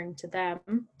triggering to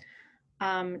them,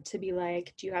 to be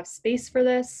like, do you have space for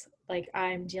this? Like,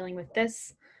 I'm dealing with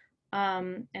this.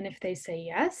 And if they say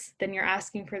yes, then you're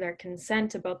asking for their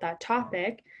consent about that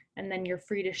topic, and then you're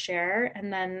free to share.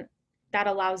 And then that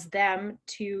allows them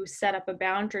to set up a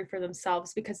boundary for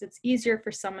themselves, because it's easier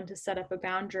for someone to set up a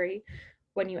boundary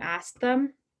when you ask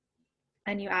them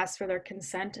and you ask for their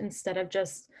consent instead of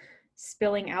just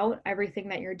spilling out everything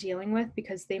that you're dealing with,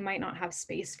 because they might not have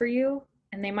space for you,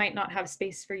 and they might not have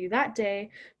space for you that day,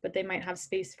 but they might have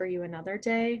space for you another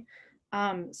day.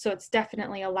 So it's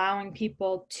definitely allowing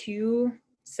people to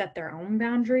set their own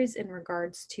boundaries in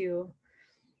regards to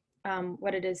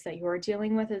what it is that you're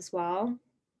dealing with as well.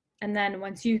 And then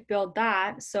once you build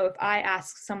that, so if I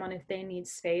ask someone if they need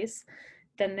space,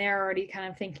 then they're already kind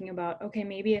of thinking about, okay,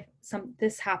 maybe if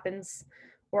this happens,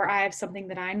 or I have something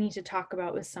that I need to talk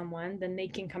about with someone, then they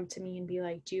can come to me and be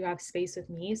like, do you have space with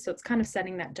me? So it's kind of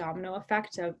setting that domino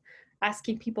effect of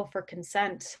asking people for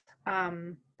consent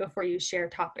before you share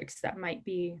topics that might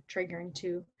be triggering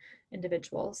to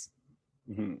individuals.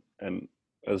 And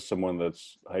as someone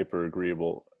that's hyper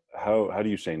agreeable, how do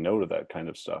you say no to that kind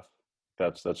of stuff?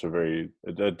 That's a very,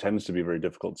 it tends to be a very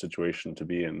difficult situation to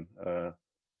be in.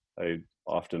 I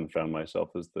often found myself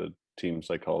as the team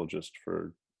psychologist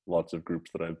for lots of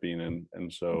groups that I've been in,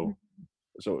 and Mhm.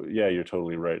 so yeah, you're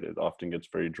totally right. It often gets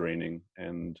very draining,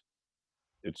 and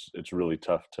it's really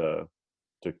tough to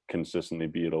consistently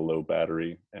be at a low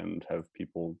battery and have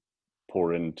people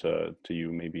pour into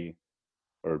you, maybe,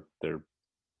 or they're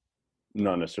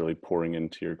not necessarily pouring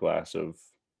into your glass of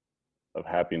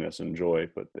happiness and joy,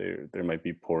 but they might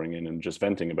be pouring in and just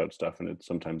venting about stuff, and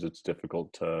sometimes it's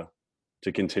difficult to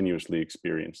continuously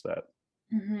experience that.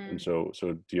 And Mhm.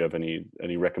 so do you have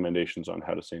any recommendations on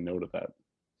how to say no to that?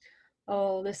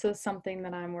 Oh, this is something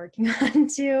that I'm working on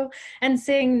too, and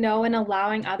saying no and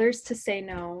allowing others to say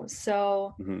no.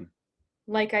 So, Hmm.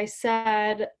 like I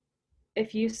said,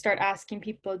 if you start asking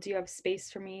people, do you have space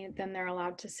for me? Then they're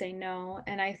allowed to say no.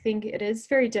 And I think it is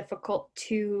very difficult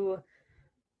to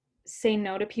say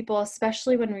no to people,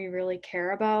 especially when we really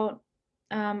care about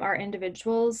our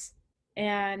individuals.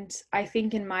 And I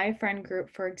think in my friend group,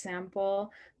 for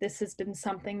example, this has been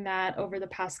something that over the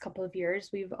past couple of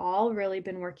years, we've all really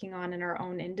been working on in our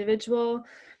own individual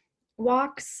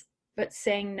walks, but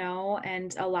saying no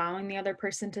and allowing the other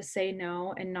person to say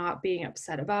no and not being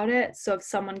upset about it. So if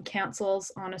someone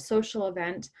cancels on a social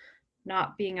event,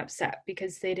 not being upset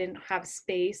because they didn't have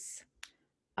space,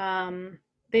 um,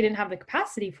 they didn't have the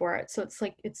capacity for it. So it's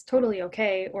like it's totally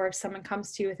okay. Or if someone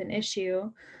comes to you with an issue,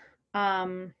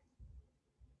 um,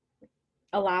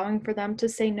 allowing for them to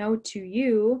say no to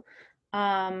you,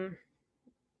 um,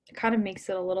 it kind of makes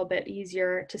it a little bit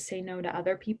easier to say no to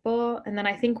other people. And then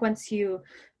I think once you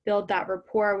build that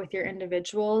rapport with your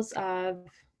individuals of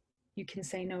you can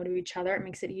say no to each other, it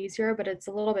makes it easier, but it's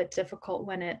a little bit difficult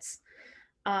when it's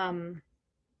um,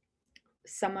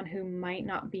 someone who might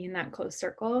not be in that close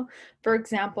circle. For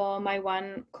example, my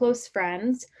one close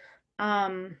friend,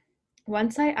 um,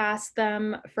 once I asked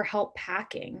them for help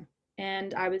packing,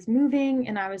 and I was moving,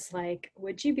 and I was like,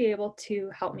 would you be able to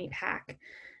help me pack?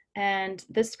 And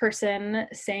this person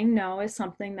saying no is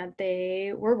something that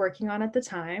they were working on at the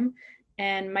time.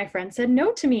 And my friend said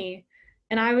no to me.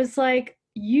 And I was like,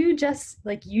 you just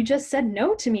said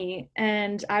no to me.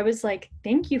 And I was like,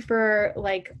 thank you for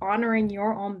like honoring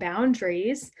your own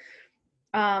boundaries,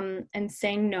 and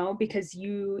saying no because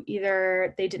you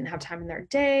either they didn't have time in their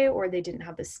day or they didn't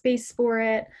have the space for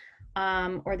it,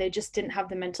 or they just didn't have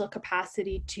the mental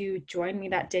capacity to join me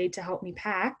that day to help me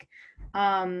pack.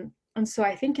 And so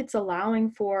I think it's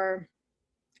allowing for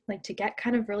like to get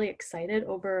kind of really excited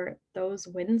over those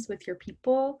wins with your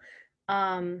people,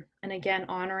 and again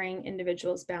honoring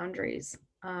individuals boundaries.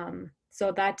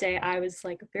 So that day I was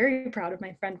like very proud of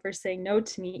my friend for saying no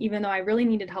to me even though I really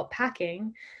needed help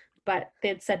packing, but they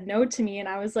had said no to me and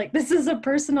I was like, this is a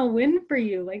personal win for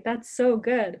you, like that's so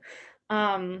good.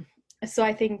 um so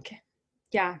I think,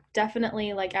 yeah,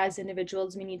 definitely, like as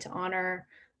individuals we need to honor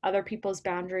other people's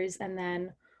boundaries, and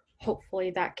then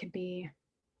hopefully that could be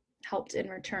helped in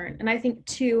return. And I think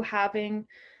too, having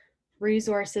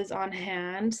resources on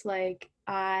hand, like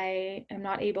I am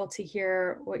not able to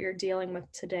hear what you're dealing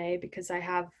with today because I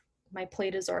have my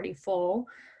plate is already full.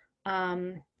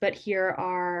 But here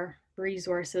are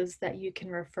resources that you can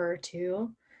refer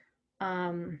to.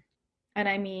 Um, and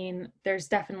I mean, there's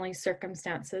definitely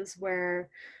circumstances where,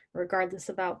 regardless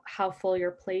about how full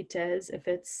your plate is, if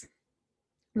it's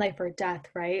life or death,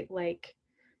 right? Like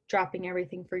dropping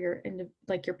everything for your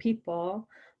like your people.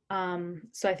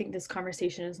 So I think this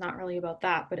conversation is not really about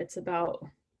that, but it's about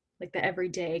like the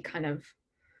everyday kind of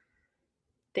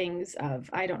things of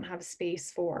I don't have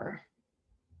space for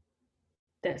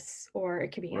this, or it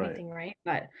could be Right. anything, right?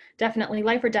 But definitely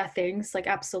life or death things, like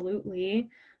absolutely.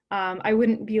 I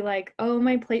wouldn't be like, oh,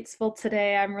 my plate's full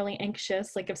today, I'm really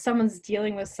anxious. Like if someone's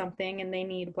dealing with something and they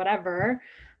need whatever,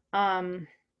 um,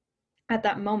 at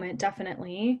that moment,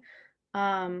 definitely.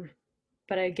 Um,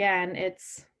 but again,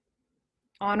 it's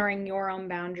honoring your own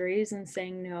boundaries and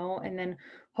saying no, and then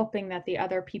hoping that the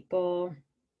other people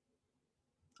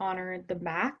honor them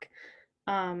back.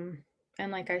 Um,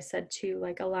 and like I said too,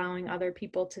 like allowing other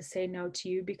people to say no to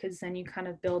you because then you kind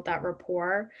of build that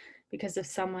rapport because if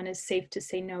someone is safe to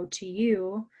say no to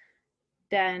you,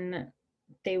 then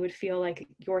they would feel like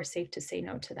you're safe to say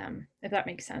no to them, if that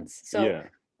makes sense. So, Yeah,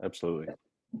 absolutely.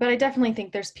 but I definitely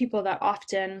think there's people that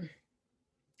often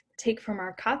take from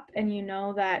our cup, and you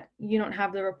know that you don't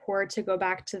have the rapport to go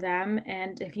back to them.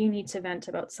 And if you need to vent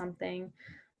about something,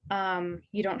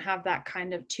 you don't have that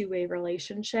kind of two-way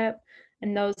relationship.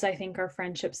 And those, I think, are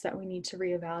friendships that we need to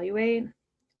reevaluate.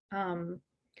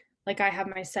 Like I have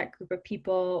my set group of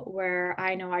people where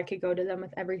I know I could go to them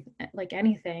with like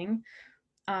anything,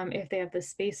 if they have the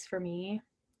space for me,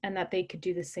 and that they could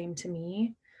do the same to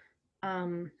me.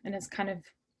 And it's kind of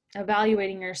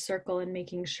evaluating your circle and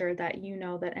making sure that you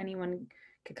know that anyone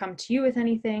could come to you with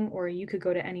anything, or you could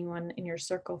go to anyone in your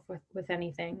circle with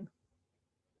anything.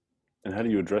 And how do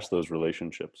you address those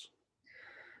relationships?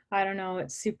 I don't know,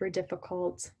 it's super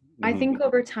difficult. I Hmm. think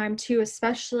over time too,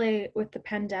 especially with the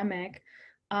pandemic,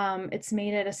 it's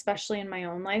made it, especially in my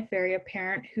own life, very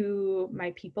apparent who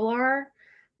my people are.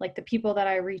 Like the people that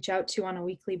I reach out to on a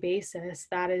weekly basis,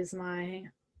 that is my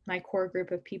core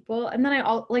group of people. And then I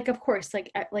all like, of course,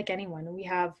 like anyone, we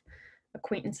have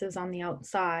acquaintances on the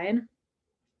outside,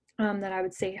 that I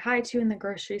would say hi to in the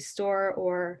grocery store,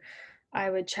 or I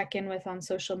would check in with on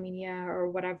social media or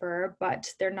whatever, but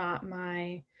they're not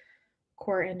my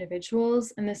core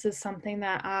individuals. And this is something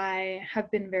that I have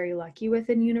been very lucky with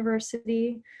in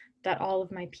university, that all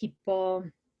of my people,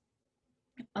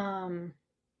 um,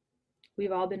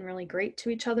 we've all been really great to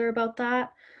each other about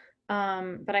that.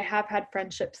 But I have had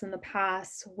friendships in the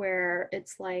past where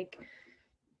it's like,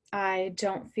 I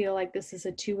don't feel like this is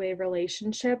a two-way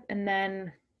relationship. And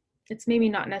then it's maybe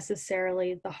not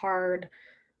necessarily the hard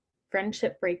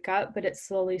friendship breakup, but it's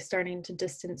slowly starting to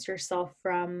distance yourself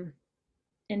from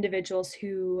individuals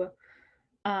who,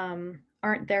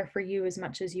 aren't there for you as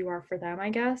much as you are for them, I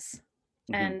guess.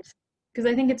 Hmm. And because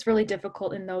I think it's really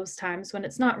difficult in those times when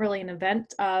it's not really an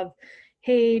event of,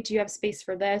 hey, do you have space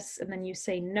for this? And then you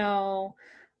say no.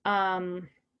 Um,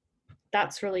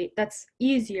 that's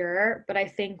easier. But I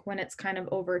think when it's kind of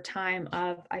over time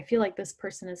of, I feel like this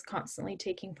person is constantly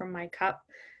taking from my cup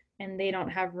and they don't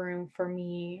have room for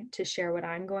me to share what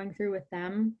I'm going through with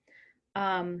them.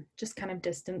 Just kind of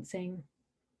distancing,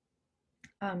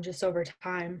 just over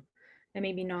time, and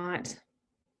maybe not,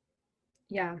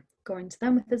 yeah, going to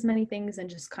them with as many things, and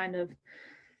just kind of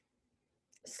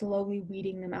slowly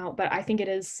weeding them out. But I think it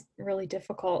is really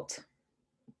difficult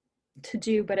to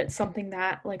do, but it's something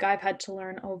that like I've had to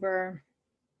learn over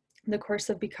the course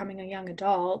of becoming a young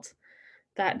adult,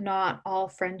 that not all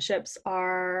friendships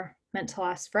are meant to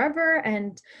last forever,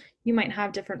 and you might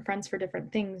have different friends for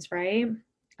different things, right?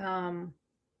 um,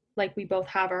 like we both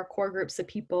have our core groups of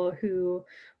people who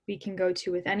we can go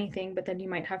to with anything, but then you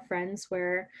might have friends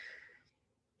where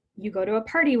you go to a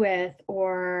party with,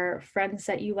 or friends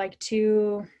that you like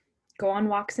to go on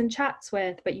walks and chats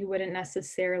with, but you wouldn't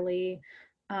necessarily,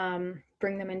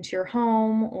 bring them into your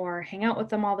home or hang out with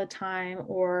them all the time.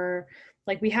 Or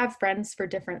like we have friends for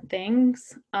different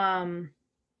things.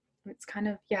 It's kind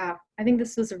of, yeah, I think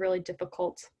this was a really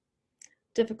difficult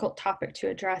topic to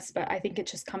address, but I think it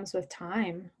just comes with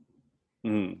time.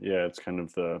 Hmm. Yeah, it's kind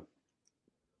of the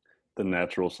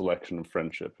natural selection of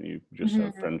friendship. You just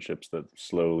have Hmm. friendships that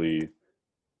slowly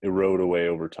erode away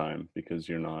over time because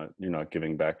you're not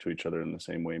giving back to each other in the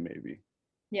same way, maybe.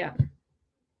 Yeah.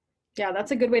 Yeah,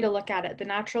 that's a good way to look at it. The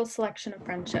natural selection of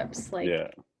friendships. Like, Yeah,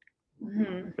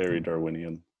 mhm. very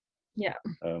Darwinian. Yeah.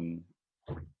 Um,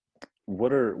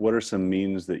 what are some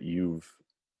means that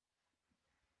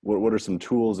what are some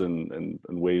tools and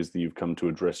ways that you've come to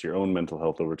address your own mental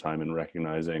health over time, and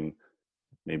recognizing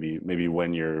maybe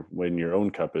when your own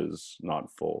cup is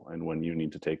not full and when you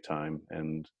need to take time,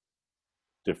 and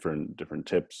different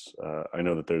tips. I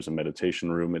know that there's a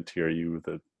meditation room at TRU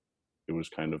that it was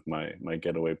kind of my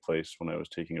getaway place when I was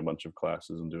taking a bunch of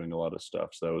classes and doing a lot of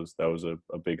stuff. So that was a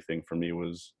big thing for me,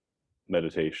 was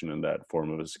meditation and that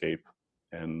form of escape.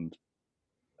 And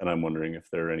I'm wondering if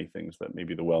there are any things that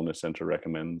maybe the Wellness Center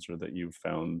recommends or that you've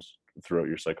found throughout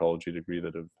your psychology degree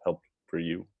that have helped for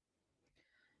you.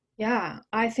 Yeah,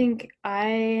 I think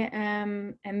I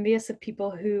am envious of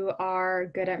people who are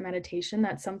good at meditation.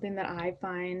 That's something that I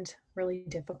find really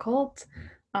difficult,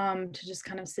 to just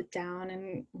kind of sit down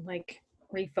and like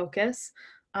refocus.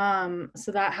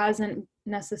 So that hasn't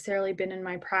necessarily been in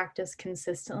my practice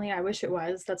consistently. I wish it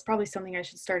was. That's probably something I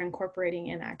should start incorporating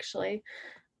in actually.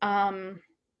 Um,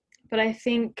 but I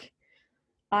think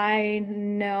I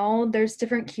know there's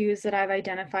different cues that I've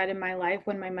identified in my life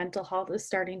when my mental health is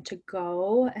starting to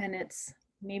go and it's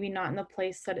maybe not in the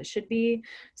place that it should be.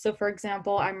 So, for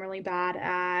example, I'm really bad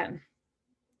at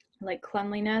like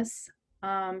cleanliness.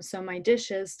 So my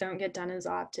dishes don't get done as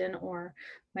often, or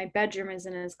my bedroom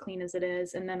isn't as clean as it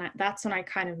is. And then that's when I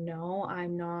kind of know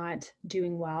I'm not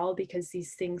doing well, because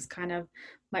these things kind of,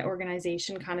 my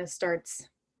organization kind of starts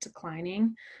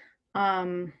declining.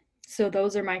 Um, so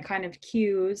those are my kind of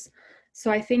cues. So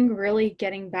I think really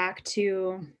getting back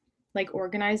to like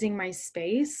organizing my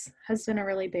space has been a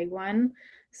really big one.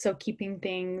 So keeping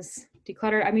things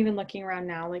decluttered. I'm even looking around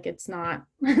now, like it's not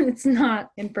it's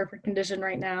not in perfect condition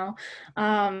right now.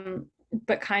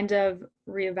 But kind of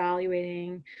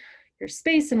reevaluating your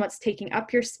space and what's taking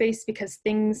up your space, because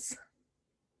things,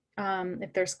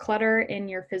 if there's clutter in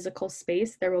your physical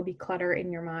space, there will be clutter in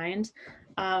your mind.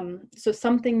 So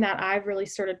something that I've really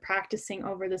started practicing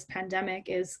over this pandemic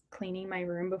is cleaning my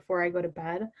room before I go to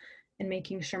bed and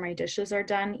making sure my dishes are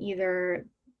done either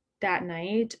that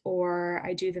night or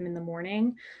I do them in the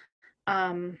morning.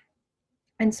 Um,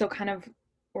 and so kind of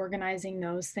organizing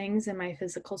those things in my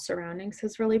physical surroundings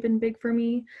has really been big for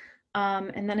me.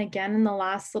 And then again, in the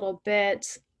last little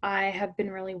bit, I have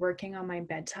been really working on my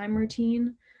bedtime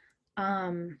routine,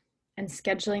 um, and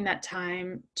scheduling that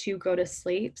time to go to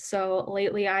sleep. So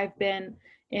lately I've been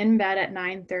in bed at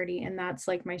 9:30, and that's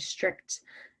like my strict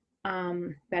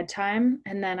bedtime,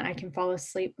 and then I can fall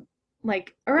asleep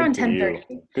like Good around for you.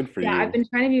 10:30. Good for Yeah, I've you. been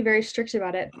trying to be very strict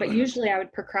about it, but usually I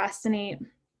would procrastinate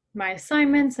my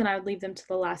assignments and I would leave them to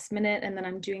the last minute, and then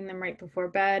I'm doing them right before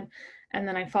bed, and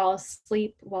then I fall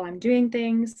asleep while I'm doing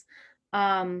things.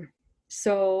 Um,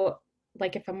 so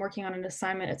like if I'm working on an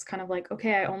assignment, it's kind of like,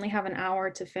 okay, I only have an hour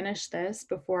to finish this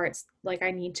before it's like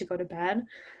I need to go to bed.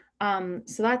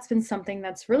 So that's been something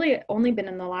that's really only been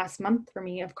in the last month for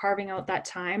me, of carving out that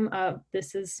time of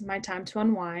this is my time to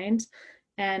unwind,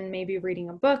 and maybe reading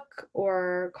a book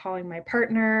or calling my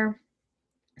partner.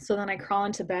 So then I crawl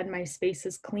into bed, my space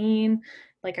is clean,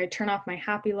 like I turn off my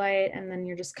happy light, and then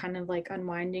you're just kind of like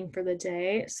unwinding for the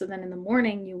day. So then in the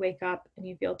morning, you wake up and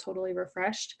you feel totally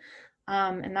refreshed.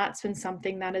 And that's been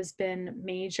something that has been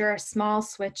major, a small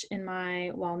switch in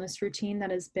my wellness routine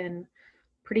that has been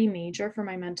pretty major for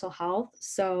my mental health.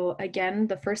 So again,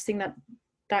 the first thing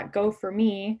that go for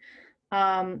me,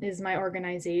 is my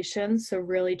organization. So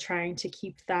really trying to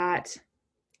keep that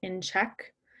in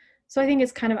check. So I think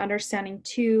it's kind of understanding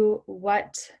too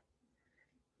what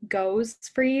goes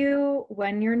for you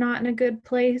when you're not in a good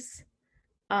place,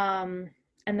 um,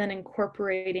 and then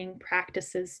incorporating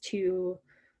practices to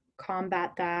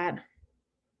combat that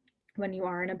when you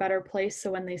are in a better place.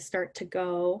 So when they start to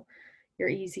go, you're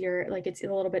easier, like it's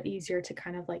a little bit easier to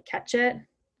kind of like catch it,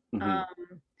 Hmm.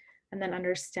 um, and then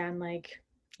understand like,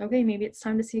 okay, maybe it's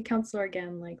time to see a counselor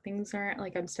again. Like things aren't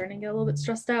like I'm starting to get a little bit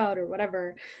stressed out or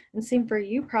whatever. And same for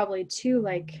you probably too,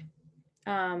 like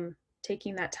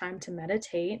taking that time to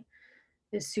meditate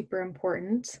is super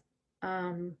important.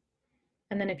 Um,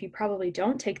 and then if you probably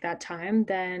don't take that time,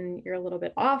 then you're a little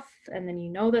bit off, and then you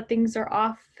know that things are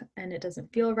off and it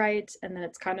doesn't feel right. And then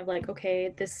it's kind of like,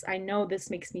 okay, this, I know this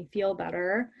makes me feel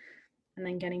better. And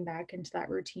then getting back into that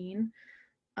routine.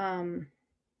 Um,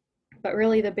 but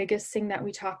really, the biggest thing that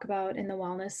we talk about in the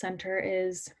Wellness Center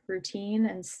is routine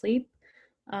and sleep,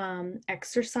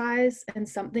 exercise. And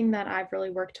something that I've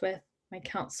really worked with my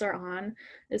counselor on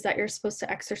is that you're supposed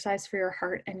to exercise for your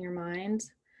heart and your mind,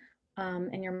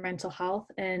 and your mental health,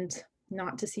 and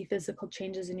not to see physical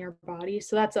changes in your body.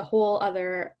 So that's a whole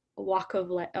other walk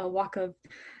of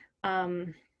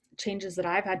um, changes that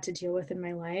I've had to deal with in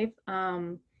my life.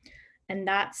 And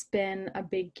that's been a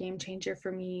big game changer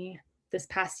for me this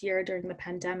past year during the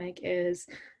pandemic, is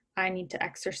I need to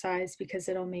exercise because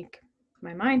it'll make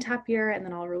my mind happier, and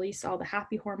then I'll release all the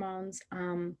happy hormones.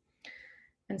 And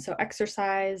so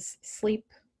exercise, sleep,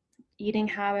 eating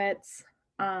habits,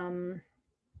 um,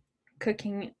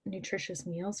 cooking nutritious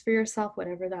meals for yourself,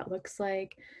 whatever that looks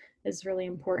like, is really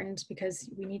important, because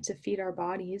we need to feed our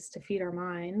bodies to feed our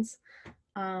minds.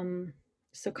 Um,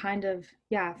 so kind of,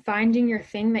 yeah, finding your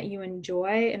thing that you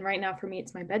enjoy. And right now for me,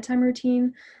 it's my bedtime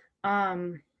routine,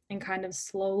 and kind of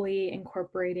slowly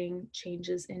incorporating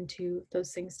changes into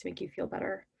those things to make you feel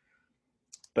better.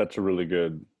 That's a really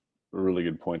good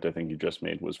point I think you just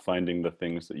made, was finding the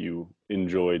things that you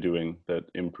enjoy doing that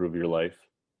improve your life,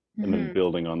 and then Mm-hmm.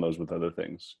 building on those with other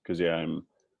things. Because yeah,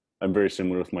 I'm very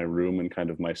similar with my room and kind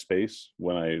of my space.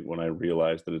 When I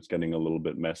realize that it's getting a little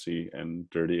bit messy and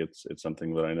dirty, it's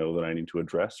something that I know that I need to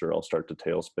address, or I'll start to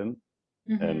tailspin.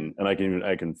 Mm-hmm. And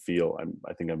I can feel,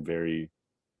 I think I'm very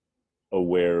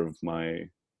aware of my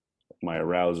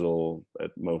arousal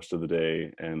at most of the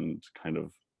day, and kind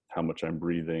of how much I'm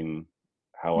breathing,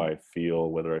 how I feel,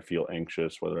 whether I feel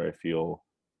anxious, whether I feel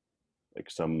like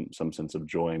some sense of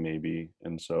joy maybe.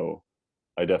 And so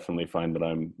I definitely find that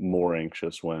I'm more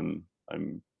anxious when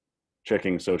I'm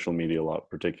checking social media a lot,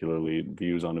 particularly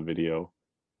views on a video,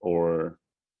 or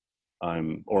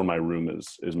or my room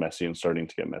is messy and starting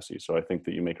to get messy. So I think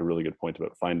that you make a really good point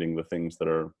about finding the things that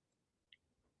are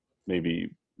maybe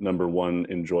number one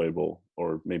enjoyable,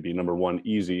 or maybe number one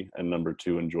easy and number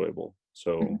two enjoyable. Mhm.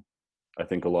 So I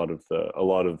think a lot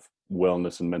of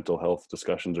wellness and mental health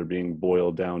discussions are being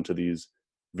boiled down to these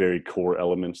very core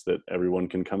elements that everyone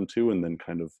can come to, and then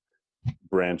kind of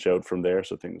branch out from there.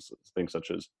 So things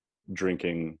such as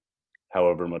drinking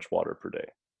however much water per day,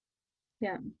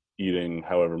 Yeah. eating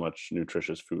however much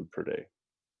nutritious food per day,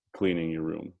 cleaning your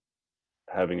room,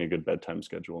 having a good bedtime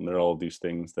schedule. And they're all of these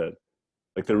things that,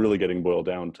 like, they're really getting boiled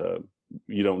down to,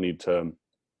 you don't need to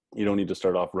you don't need to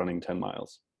start off running 10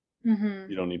 miles. Hmm.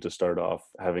 You don't need to start off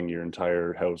having your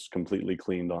entire house completely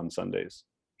cleaned on Sundays.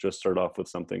 Just start off with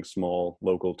something small,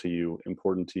 local to you,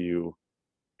 important to you,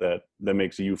 that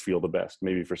makes you feel the best.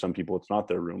 Maybe for some people it's not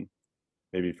their room.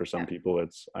 Maybe for some Yeah. people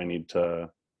it's,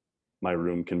 my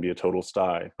room can be a total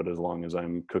sty, but as long as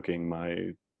I'm cooking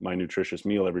my nutritious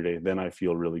meal every day, then I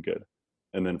feel really good.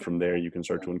 And then from there you can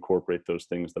start to incorporate those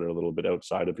things that are a little bit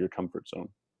outside of your comfort zone.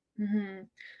 Hmm.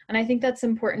 And I think that's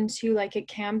important too. Like it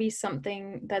can be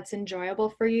something that's enjoyable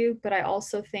for you, but I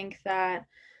also think that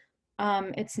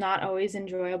it's not always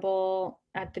enjoyable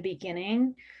at the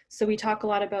beginning. So we talk a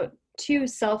lot about too,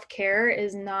 self-care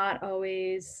is not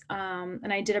always,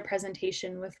 and I did a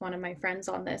presentation with one of my friends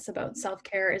on this about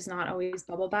self-care is not always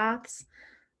bubble baths.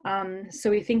 So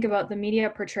we think about the media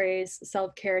portrays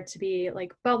self-care to be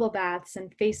like bubble baths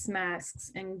and face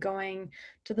masks and going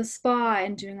to the spa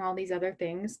and doing all these other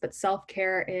things. But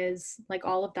self-care is like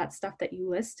all of that stuff that you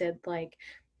listed, like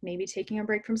maybe taking a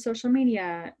break from social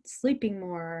media, sleeping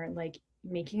more, like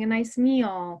making a nice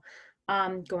meal,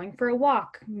 going for a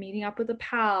walk, meeting up with a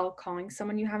pal, calling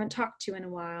someone you haven't talked to in a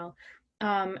while.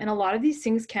 And a lot of these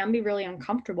things can be really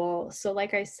uncomfortable. So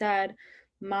like I said,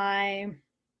 my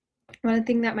one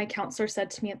thing that my counselor said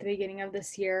to me at the beginning of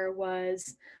this year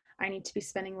was I need to be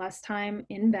spending less time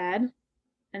in bed.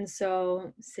 And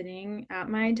so sitting at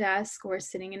my desk or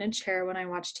sitting in a chair when I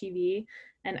watch TV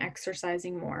and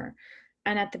exercising more.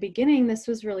 And at the beginning, this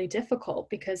was really difficult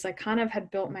because I kind of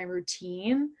had built my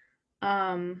routine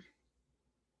um,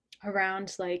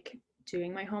 around like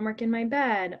doing my homework in my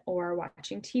bed or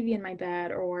watching TV in my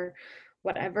bed or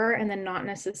whatever, and then not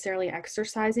necessarily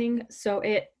exercising. So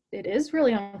it is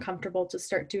really uncomfortable to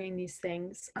start doing these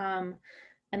things.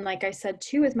 And like I said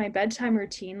too, with my bedtime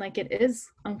routine, like it is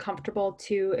uncomfortable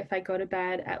to, if I go to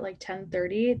bed at like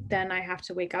 10:30, then I have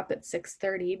to wake up at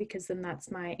 6:30 because then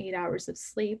that's my 8 hours of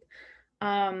sleep.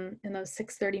 And those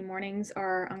 6:30 mornings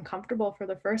are uncomfortable for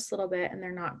the first little bit and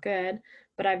they're not good.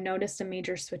 But I've noticed a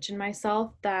major switch in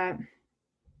myself that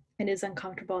it is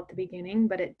uncomfortable at the beginning,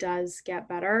 but it does get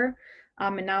better.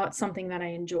 And now it's something that I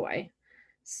enjoy.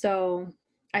 So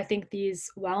I think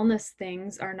these wellness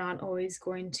things are not always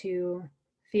going to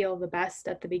feel the best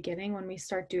at the beginning when we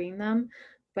start doing them,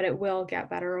 but it will get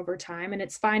better over time. And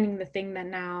it's finding the thing that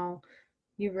now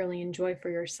you really enjoy for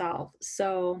yourself.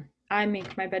 So I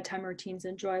make my bedtime routines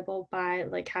enjoyable by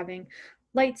like having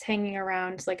lights hanging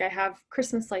around. Like I have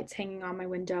Christmas lights hanging on my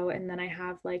window, and then I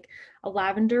have like a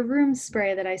lavender room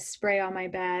spray that I spray on my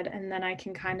bed, and then I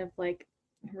can kind of like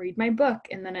read my book,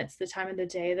 and then it's the time of the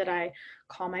day that I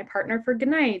call my partner for good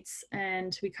nights,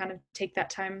 and we kind of take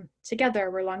that time together.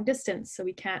 We're long distance, so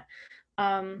we can't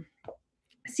um,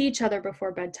 see each other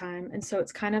before bedtime, and so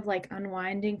it's kind of like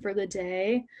unwinding for the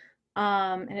day.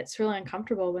 And it's really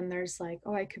uncomfortable when there's like,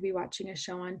 oh, I could be watching a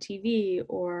show on TV,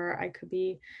 or I could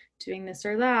be doing this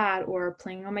or that, or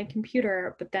playing on my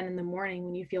computer. But then in the morning,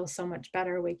 when you feel so much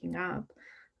better waking up,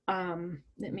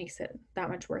 it makes it that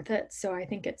much worth it. So I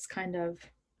think it's kind of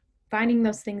finding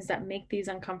those things that make these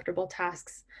uncomfortable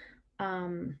tasks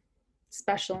um,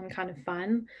 special and kind of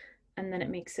fun, and then it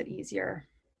makes it easier.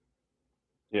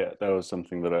 Yeah, that was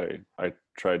something that I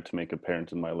tried to make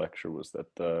apparent in my lecture, was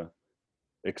that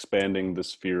expanding the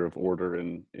sphere of order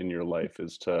in your life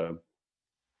is to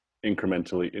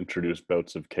incrementally introduce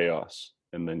bouts of chaos,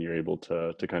 and then you're able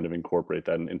to kind of incorporate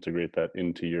that and integrate that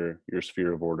into your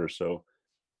sphere of order. So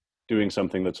doing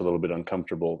something that's a little bit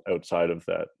uncomfortable outside of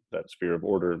that sphere of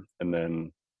order, and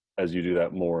then as you do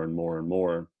that more and more and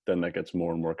more, then that gets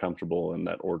more and more comfortable and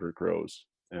that order grows.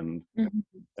 Mhm.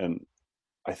 And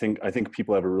I think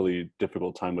people have a really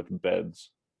difficult time with beds,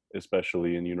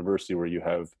 especially in university, where you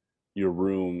have your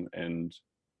room, and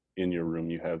in your room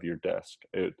you have your desk.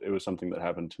 It was something that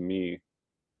happened to me.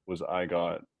 Was I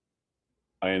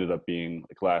ended up being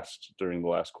like, during the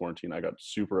last quarantine, I got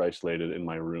super isolated in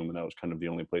my room, and that was kind of the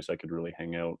only place I could really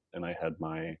hang out. And I had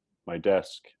my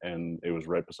desk, and it was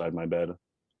right beside my bed.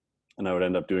 and I would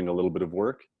end up doing a little bit of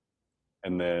work,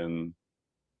 and then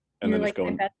You're just like, go my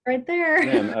and bed's right there.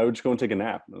 yeah, and I would just go and take a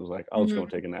nap. I was like, I'll just go and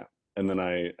Mhm. take a nap. And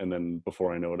then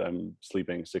before I know it, I'm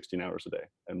sleeping 16 hours a day.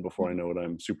 And before I Mhm. know it,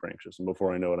 I'm super anxious. And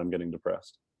before I know it, I'm getting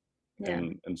depressed. Yeah.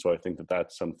 And so I think that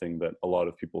that's something that a lot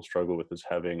of people struggle with, is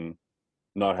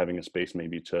not having a space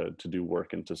maybe to do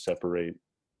work and to separate,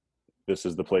 this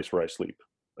is the place where I sleep.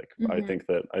 Like, Mhm.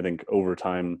 I think over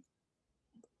time,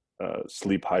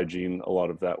 sleep hygiene, a lot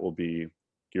of that will be,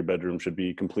 your bedroom should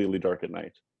be completely dark at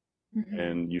night, Mhm.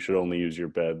 and you should only use your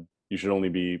bed. You should only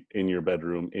be in your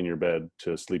bedroom, in your bed,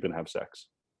 to sleep and have sex.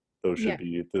 Those should Yeah.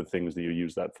 be the things that you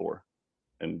use that for.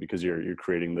 And because you're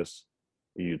creating this,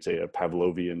 you'd say, a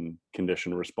Pavlovian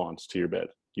conditioned response to your bed.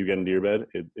 You get into your bed,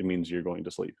 it means you're going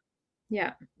to sleep.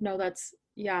 Yeah. No, that's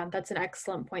an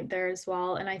excellent point there as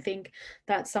well. And I think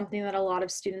that's something that a lot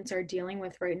of students are dealing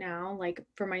with right now. Like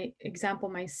for my example,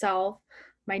 myself,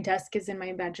 my desk is in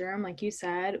my bedroom, like you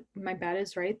said, my bed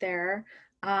is right there.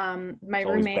 My It's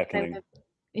always roommate, beckoning.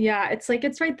 yeah, it's like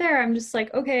it's right there. I'm just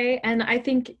like, okay. And I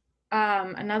think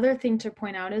another thing to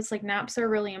point out is like naps are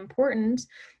really important,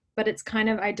 but it's kind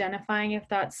of identifying if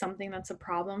that's something that's a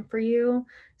problem for you.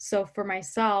 So for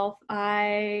myself,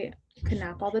 I could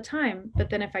nap all the time, but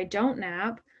then if I don't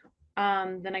nap,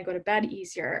 then I go to bed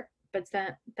easier. But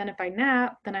then if I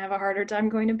nap, then I have a harder time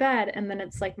going to bed, and then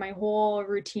it's like my whole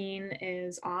routine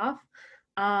is off.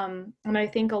 And I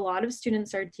think a lot of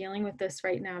students are dealing with this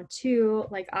right now too.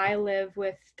 Like I live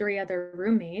with three other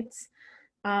roommates.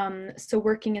 So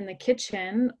working in the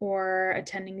kitchen or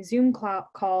attending Zoom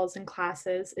calls and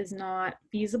classes is not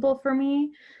feasible for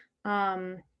me,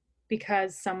 um,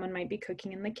 because someone might be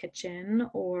cooking in the kitchen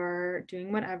or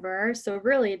doing whatever. So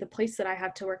really the place that I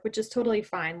have to work, which is totally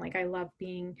fine. Like I love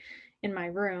being in my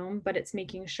room, but it's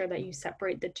making sure that you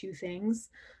separate the two things.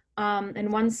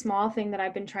 And one small thing that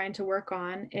I've been trying to work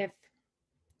on, if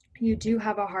you do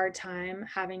have a hard time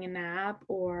having a nap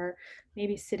or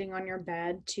maybe sitting on your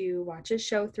bed to watch a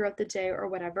show throughout the day or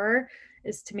whatever,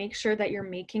 is to make sure that you're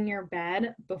making your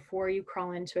bed before you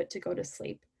crawl into it to go to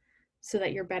sleep, so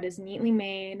that your bed is neatly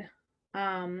made.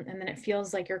 And then it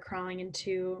feels like you're crawling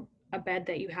into a bed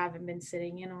that you haven't been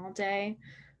sitting in all day.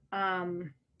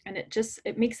 um, and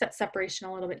it makes that separation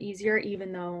a little bit easier,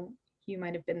 even though you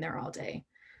might have been there all day.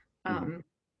 Mhm. um,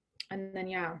 and then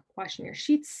yeah, washing your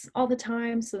sheets all the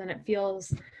time so then it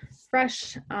feels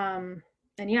fresh. And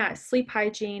yeah, sleep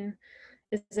hygiene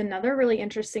is another really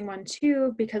interesting one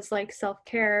too, because like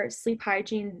self-care, sleep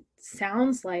hygiene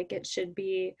sounds like it should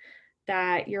be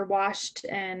that you're washed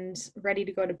and ready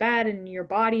to go to bed and your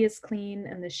body is clean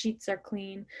and the sheets are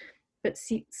clean, but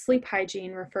sleep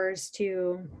hygiene refers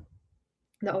to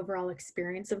the overall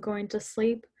experience of going to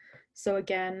sleep. So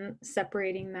again,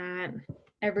 separating that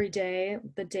every day,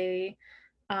 the day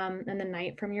and the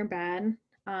night from your bed,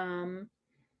 um,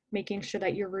 making sure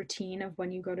that your routine of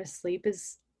when you go to sleep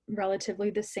is relatively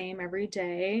the same every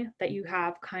day, that you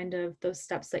have kind of those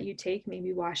steps that you take,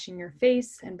 maybe washing your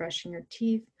face and brushing your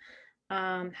teeth,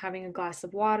 having a glass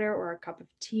of water or a cup of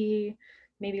tea,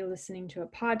 maybe listening to a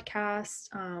podcast,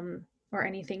 or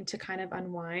anything to kind of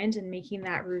unwind, and making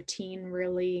that routine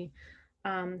really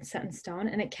set in stone.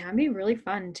 And it can be really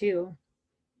fun too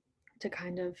to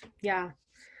kind of, yeah,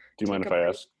 Do you mind take if a I break.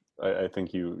 ask? I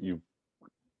think you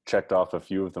checked off a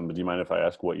few of them, but do you mind if I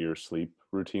ask what your sleep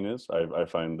routine is? I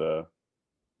find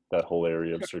that whole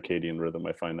area of circadian rhythm,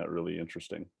 I find that really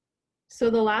interesting. So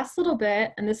the last little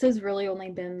bit, and this has really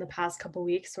only been the past couple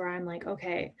weeks where I'm like,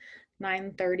 okay,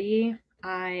 9:30,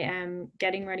 I am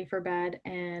getting ready for bed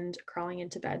and crawling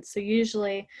into bed. So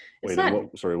usually it's Wait, and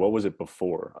not. what was it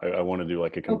before? I want to do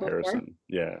like a Oh, before. comparison.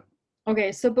 Yeah,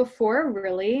 Okay, so before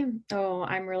really, oh,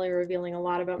 I'm really revealing a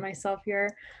lot about myself here.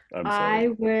 I'm sorry. I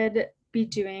would be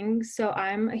doing, so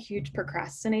I'm a huge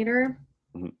procrastinator.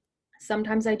 Mhm.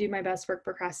 Sometimes I do my best work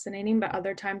procrastinating, but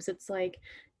other times it's like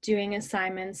doing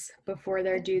assignments before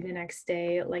they're due the next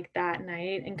day, like that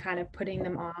night, and kind of putting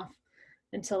them off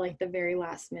until like the very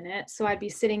last minute. So I'd be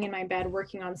sitting in my bed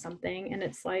working on something, and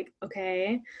it's like,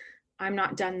 okay, I'm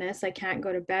not done this. I can't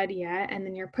go to bed yet. And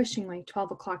then you're pushing like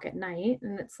 12 o'clock at night,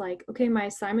 and it's like, okay, my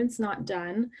assignment's not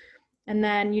done. And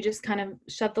then you just kind of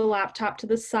shut the laptop to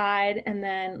the side and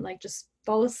then like just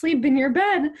fall asleep in your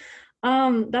bed.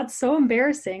 That's so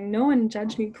embarrassing. No one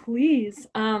judge me, please.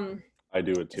 I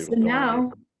do it too. So Don't worry.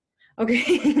 now,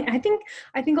 okay,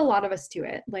 I think a lot of us do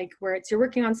it, like where it's you're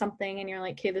working on something and you're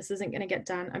like, okay, this isn't gonna get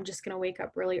done. I'm just gonna wake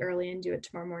up really early and do it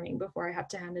tomorrow morning before I have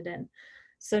to hand it in.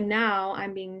 So now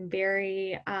I'm being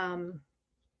very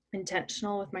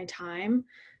intentional with my time.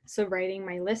 So writing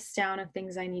my list down of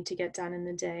things I need to get done in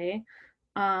the day.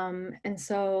 And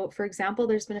so, for example,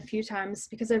 there's been a few times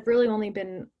because I've really only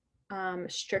been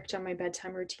strict on my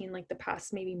bedtime routine like the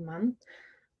past maybe month.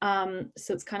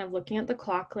 So it's kind of looking at the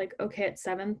clock like, okay, at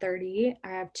 7:30, I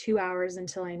have 2 hours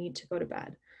until I need to go to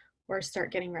bed or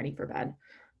start getting ready for bed.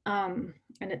 And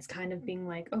it's kind of being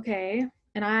like, okay,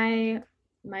 and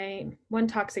my one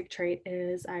toxic trait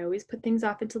is I always put things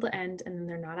off until the end and then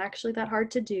they're not actually that hard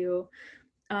to do.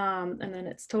 And then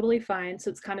it's totally fine. So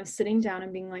it's kind of sitting down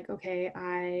and being like, okay,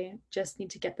 I just need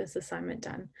to get this assignment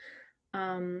done.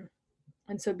 Um,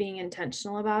 and so being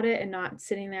intentional about it and not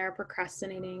sitting there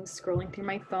procrastinating, scrolling through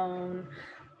my phone,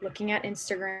 looking at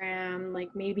Instagram.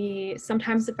 Like maybe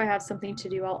sometimes if I have something to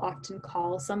do, I'll often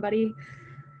call somebody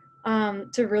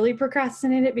to really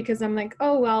procrastinate it because I'm like,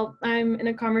 oh, well, I'm in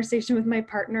a conversation with my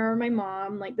partner or my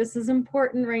mom. Like, this is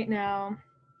important right now.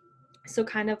 So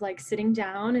kind of like sitting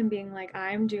down and being like,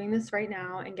 I'm doing this right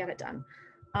now and get it done.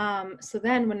 So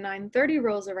then when 9:30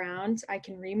 rolls around, I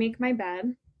can remake my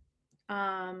bed.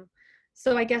 Um,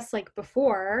 so I guess like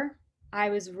before, I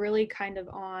was really kind of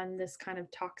on this kind of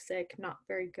toxic, not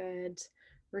very good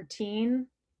routine.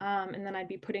 And then I'd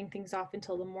be putting things off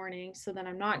until the morning. So then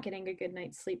I'm not getting a good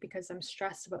night's sleep because I'm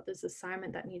stressed about this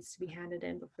assignment that needs to be handed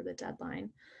in before the deadline.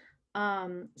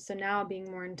 So now being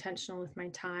more intentional with my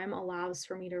time allows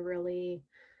for me to really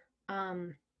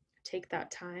um, take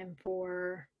that time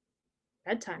for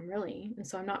bedtime, really. And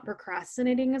so I'm not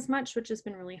procrastinating as much, which has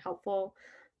been really helpful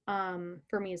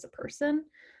for me as a person.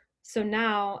 So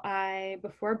now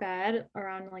before bed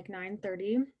around like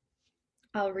 9:30,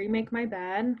 I'll remake my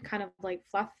bed, kind of like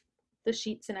fluff the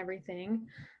sheets and everything,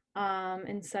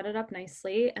 and set it up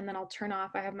nicely. And then I'll turn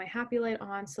off, I have my happy light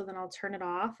on, so then I'll turn it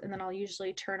off. And then I'll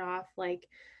usually turn off like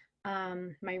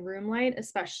my room light,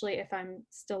 especially if I'm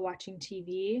still watching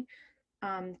TV,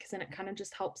 because then it kind of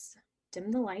just helps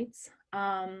dim the lights.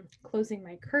 Closing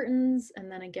my curtains,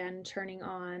 and then again turning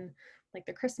on like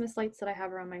the Christmas lights that I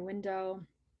have around my window.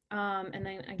 And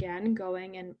then again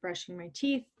going and brushing my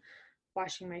teeth,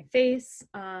 washing my face,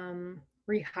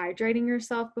 rehydrating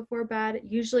yourself before bed.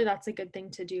 Usually that's a good thing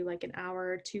to do like an hour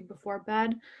or two before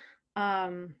bed,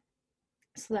 um,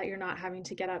 so that you're not having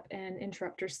to get up and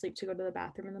interrupt your sleep to go to the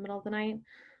bathroom in the middle of the night.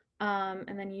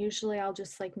 And then usually I'll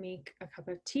just like make a cup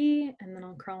of tea and then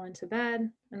I'll crawl into bed.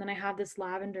 And then I have this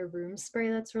lavender room spray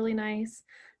that's really nice.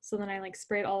 So then I like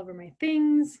spray it all over my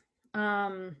things.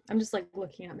 I'm just like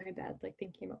looking at my bed, like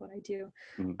thinking about what I do.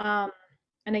 Mhm. Um,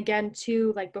 and again,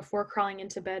 too, like before crawling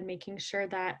into bed, making sure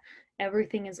that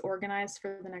everything is organized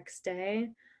for the next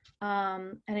day.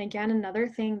 And again, another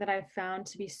thing that I've found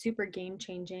to be super game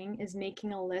changing is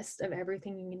making a list of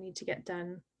everything you need to get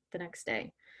done the next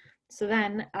day. So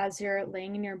then, as you're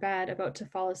laying in your bed about to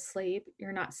fall asleep,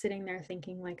 you're not sitting there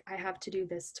thinking, like, I have to do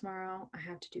this tomorrow. I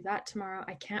have to do that tomorrow.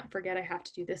 I can't forget I have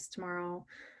to do this tomorrow.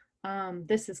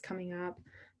 This is coming up.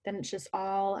 Then it's just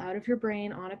all out of your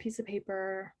brain on a piece of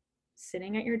paper,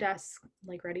 sitting at your desk,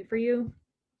 like ready for you.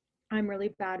 I'm really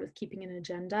bad with keeping an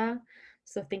agenda.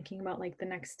 So thinking about like the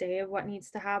next day of what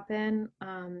needs to happen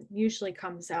usually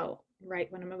comes out right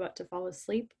when I'm about to fall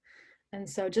asleep. And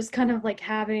so just kind of like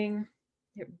having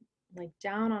it like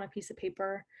down on a piece of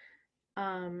paper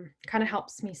kind of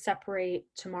helps me separate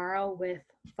tomorrow with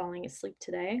falling asleep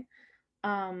today.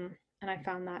 And I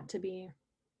found that to be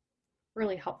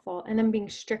really helpful. And then being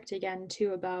strict again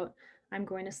too about I'm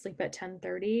going to sleep at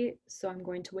 10:30, so I'm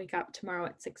going to wake up tomorrow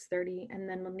at 6:30. And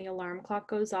then when the alarm clock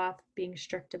goes off, being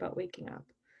strict about waking up.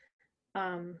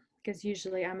 Because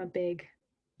usually I'm a big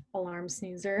alarm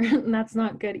snoozer, and that's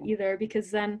not good either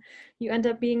because then you end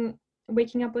up being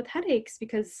waking up with headaches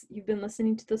because you've been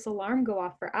listening to this alarm go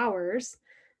off for hours.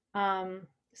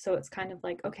 So it's kind of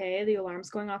like, okay, the alarm's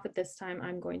going off at this time,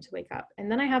 I'm going to wake up, and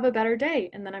then I have a better day,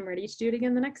 and then I'm ready to do it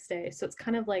again the next day. So it's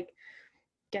kind of like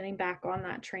getting back on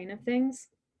that train of things.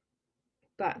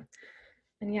 But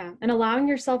and yeah, and allowing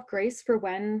yourself grace for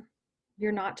when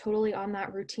you're not totally on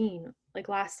that routine. Like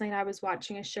last night I was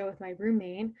watching a show with my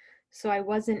roommate, so I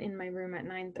wasn't in my room at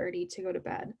 9:30 to go to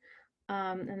bed.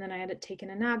 And then I had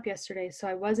taken a nap yesterday, so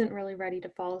I wasn't really ready to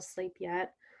fall asleep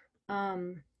yet.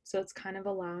 So it's kind of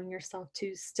allowing yourself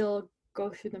to still go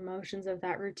through the motions of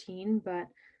that routine, but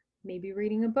maybe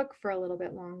reading a book for a little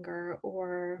bit longer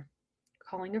or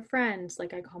calling a friend,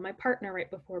 like I call my partner right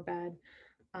before bed,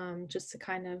 just to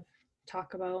kind of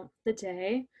talk about the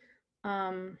day.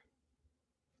 Um,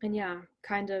 and yeah,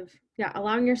 kind of, yeah,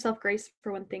 allowing yourself grace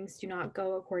for when things do not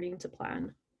go according to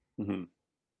plan. Mhm.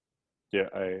 Yeah,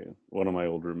 one of my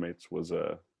old roommates was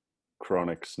a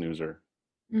chronic snoozer.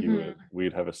 Mm-hmm.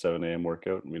 We'd have a 7 a.m.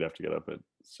 workout and we'd have to get up at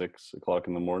 6 o'clock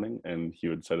in the morning, and he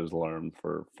would set his alarm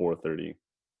for 4:30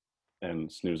 and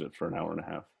snooze it for an hour and a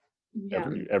half. Yeah.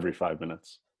 every 5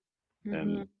 minutes.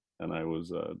 Hmm. And I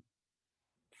was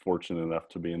fortunate enough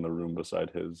to be in the room beside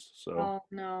his. So Oh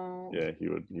no. yeah, he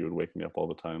would wake me up all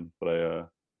the time. But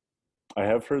I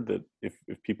have heard that if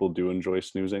people do enjoy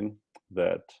snoozing,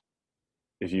 that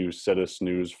if you set a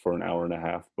snooze for an hour and a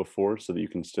half before, so that you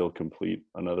can still complete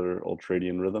another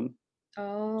ultradian rhythm,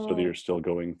 so that Oh, you're still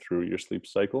going through your sleep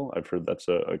cycle. I've heard that's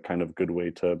a kind of good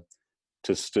way to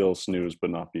still snooze but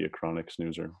not be a chronic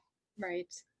snoozer.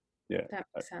 right. Yeah, That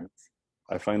makes sense.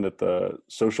 I find that the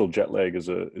social jet lag is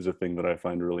a thing that I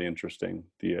find really interesting.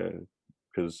 The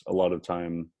because a lot of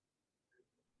time,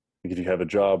 like if you have a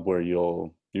job where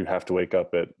you have to wake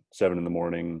up at 7 in the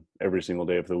morning every single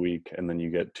day of the week, and then you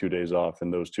get 2 days off,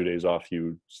 and those 2 days off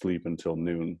you sleep until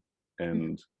noon,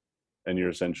 Mhm. and you're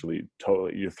essentially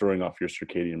totally you're throwing off your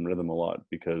circadian rhythm a lot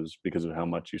because of how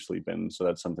much you sleep in. So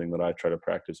that's something that I try to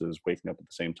practice, is waking up at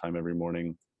the same time every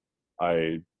morning.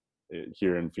 I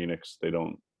Here in Phoenix, they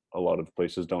don't a lot of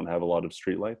places don't have a lot of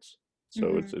street lights, so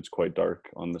Mhm. it's quite dark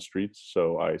on the streets.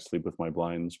 So I sleep with my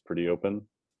blinds pretty open,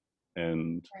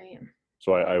 and Right.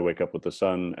 so I wake up with the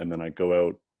sun, and then I go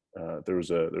out. There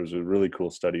was a really cool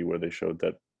study where they showed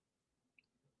that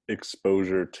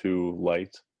exposure to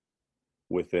light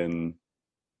within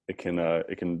it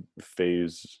can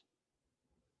phase.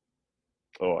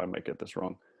 Oh, I might get this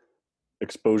wrong.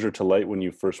 Exposure to light when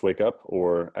you first wake up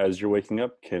or as you're waking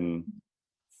up can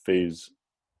phase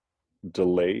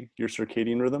delay your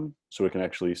circadian rhythm, so it can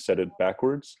actually set it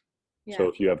backwards. So Yeah.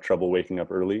 if you have trouble waking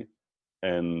up early,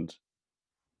 and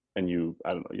you,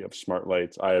 I don't know, you have smart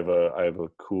lights. I have a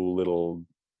cool little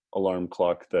alarm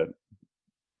clock that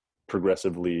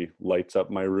progressively lights up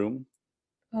my room.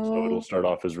 So it'll Oh. start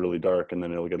off as really dark, and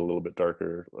then it'll get a little bit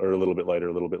darker, or a little bit lighter,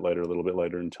 a little bit lighter, a little bit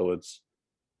lighter, until it's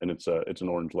an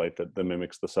orange light that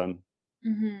mimics the sun.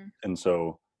 Mhm. And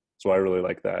so I really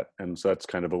like that. And so that's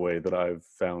kind of a way that I've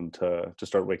found to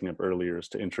start waking up earlier, is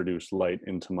to introduce light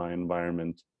into my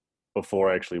environment before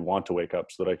I actually want to wake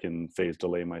up, so that I can phase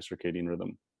delay my circadian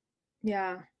rhythm.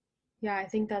 Yeah. Yeah, I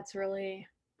think that's really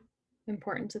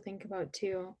important to think about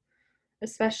too,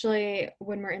 especially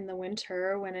when we're in the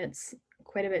winter when it's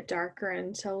quite a bit darker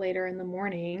until later in the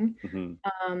morning. Hmm.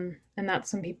 And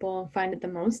that's when people find it the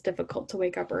most difficult to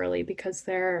wake up early because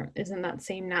there isn't that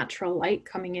same natural light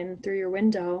coming in through your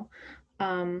window.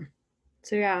 Um,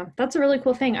 so yeah, that's a really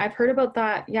cool thing. I've heard about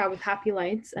that, yeah, with happy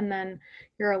lights, and then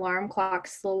your alarm clock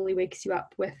slowly wakes you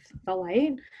up with the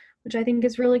light, which I think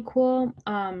is really cool.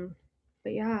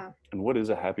 But yeah. And what is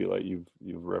a happy light? You've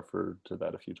referred to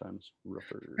that a few times.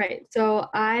 Referred. Right. So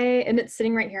and it's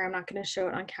sitting right here. I'm not going to show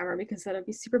it on camera because that'd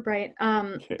be super bright.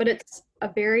 Okay. But it's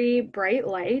a very bright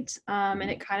light. And Hmm.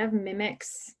 it kind of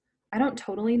mimics, I don't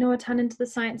totally know a ton into the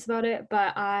science about it,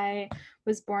 but I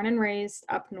was born and raised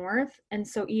up north. And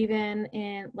so even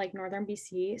in like northern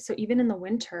BC, so even in the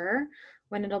winter,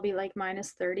 when it'll be like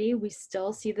 -30, we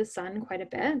still see the sun quite a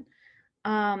bit.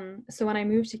 So when I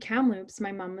moved to Kamloops,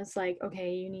 my mom was like,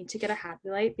 okay, you need to get a happy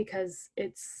light because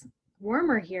it's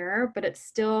warmer here, but it's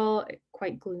still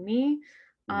quite gloomy.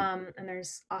 Hmm. And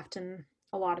there's often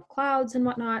a lot of clouds and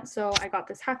whatnot. So I got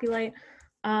this happy light.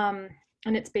 Um,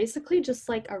 and it's basically just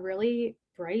like a really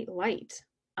bright light.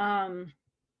 Um,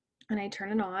 and I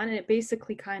turn it on, and it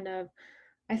basically kind of,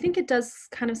 I think it does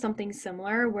kind of something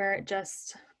similar where it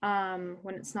just,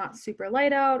 when it's not super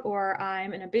light out or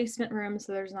I'm in a basement room,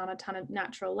 so there's not a ton of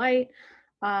natural light,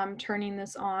 turning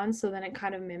this on, so then it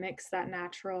kind of mimics that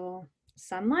natural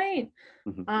sunlight.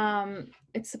 Hmm.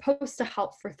 It's supposed to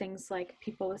help for things like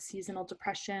people with seasonal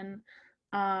depression,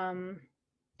 um,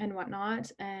 and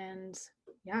whatnot. And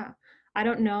yeah, I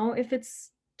don't know if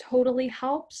it's totally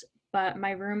helped, but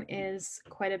my room is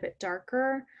quite a bit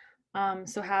darker.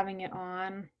 So having it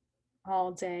on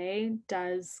all day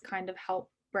does kind of help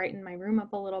brighten my room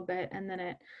up a little bit. And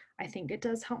then I think it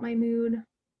does help my mood,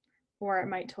 or it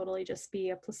might totally just be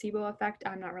a placebo effect.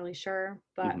 I'm not really sure,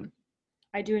 but Hmm.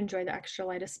 I do enjoy the extra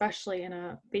light, especially in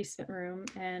a basement room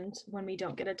and when we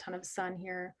don't get a ton of sun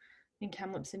here in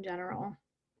Kamloops in general.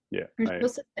 Yeah. You're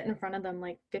supposed to sit in front of them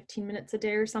like 15 minutes a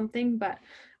day or something, but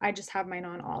I just have mine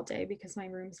on all day because my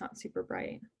room's not super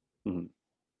bright. Mhm.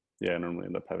 Yeah, I normally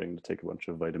end up having to take a bunch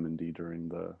of vitamin D during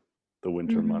the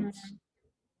winter months. Hmm.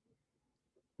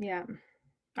 Yeah,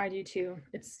 I do too.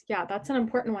 Yeah, that's an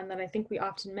important one that I think we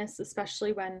often miss,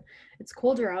 especially when it's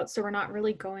colder out. So we're not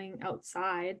really going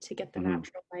outside to get the Hmm.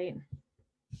 natural light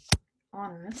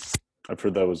on us. I've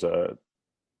heard that was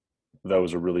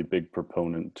a really big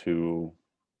proponent to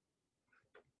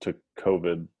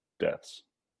COVID deaths,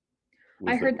 I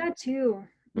was that heard that too.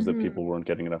 was that Hmm. people weren't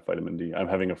getting enough vitamin D. I'm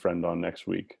having a friend on next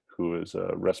week who is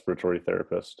a respiratory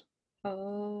therapist,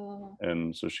 Oh,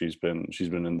 and so she's been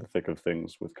in the thick of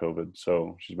things with COVID.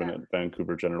 So she's been yeah. at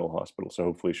Vancouver General Hospital. So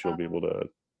hopefully she'll be able to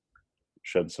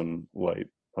shed some light,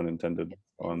 pun intended, It's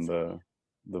on insane.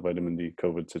 the vitamin D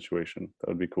COVID situation. That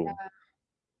would be cool. Yeah.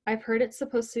 I've heard it's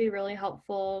supposed to be really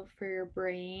helpful for your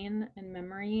brain and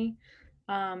memory.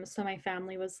 So my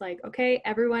family was like, okay,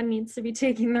 everyone needs to be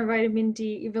taking their vitamin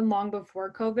D even long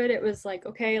before COVID. It was like,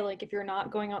 okay, like if you're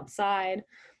not going outside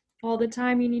all the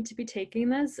time, you need to be taking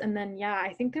this. And then, yeah,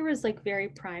 I think there was like very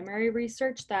primary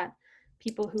research that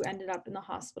people who ended up in the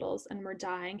hospitals and were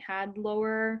dying had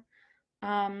lower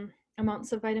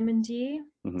amounts of vitamin D.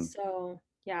 Hmm. So,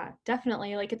 yeah,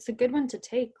 definitely. Like, it's a good one to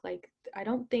take. Like, I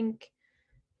don't think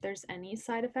there's any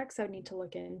side effects. I would need to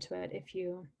look into it if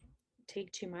you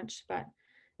take too much, but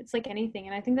it's like anything.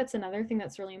 And I think that's another thing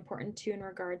that's really important too in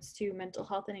regards to mental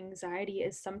health and anxiety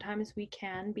is sometimes we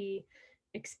can be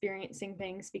experiencing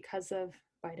things because of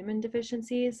vitamin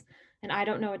deficiencies. And I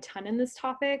don't know a ton in this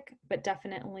topic, but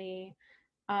definitely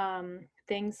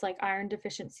things like iron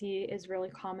deficiency is really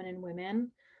common in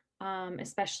women,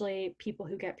 especially people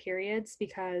who get periods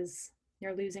because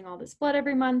you're losing all this blood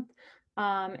every month.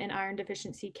 And iron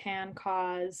deficiency can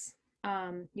cause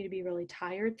you to be really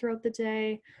tired throughout the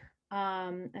day.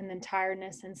 And then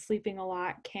tiredness and sleeping a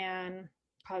lot can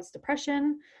cause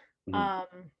depression. Hmm. Um,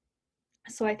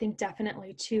 so I think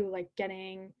definitely too, like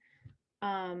getting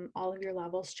all of your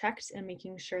levels checked and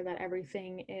making sure that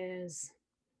everything is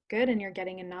good and you're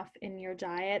getting enough in your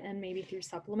diet and maybe through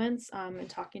supplements, and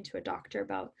talking to a doctor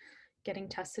about getting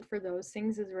tested for those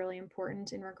things is really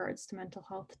important in regards to mental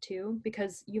health too,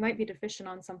 because you might be deficient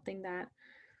on something that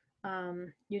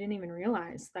you didn't even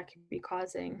realize that could be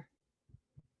causing,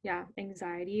 yeah,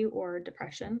 anxiety or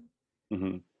depression.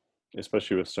 Hmm.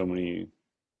 Especially with so many,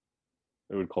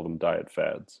 I would call them diet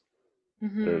fads. There,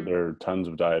 Mm-hmm. there are tons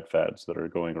of diet fads that are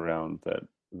going around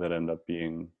that end up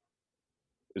being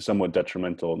somewhat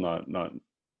detrimental, not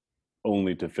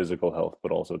only to physical health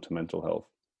but also to mental health.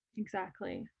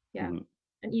 Exactly. Yeah. Hmm.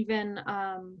 And even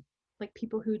like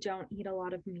people who don't eat a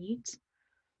lot of meat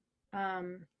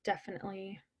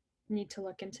definitely need to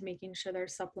look into making sure they're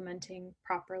supplementing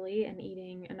properly and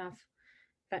eating enough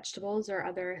vegetables or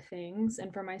other things.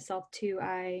 And for myself too,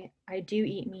 I do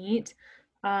eat meat.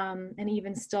 And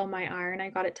even still my iron, I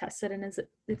got it tested and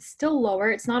it's still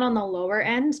lower. It's not on the lower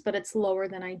end, but it's lower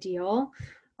than ideal.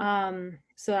 So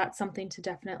that's something to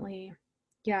definitely,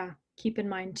 yeah, keep in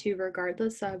mind too,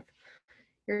 regardless of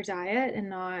your diet and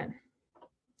not,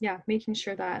 yeah, making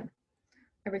sure that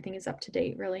everything is up to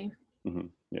date, really. Hmm.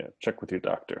 Yeah, check with your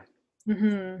doctor.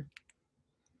 Mm-hmm.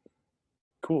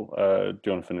 Cool. Do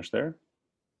you want to finish there?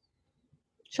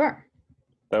 Sure.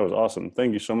 That was awesome.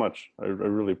 Thank you so much. I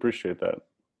really appreciate that.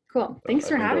 Cool. Thanks I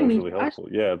for think that having was me, really Josh. helpful.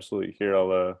 Yeah, absolutely. Here,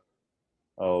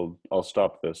 I'll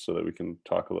stop this so that we can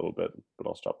talk a little bit, but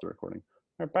I'll stop the recording.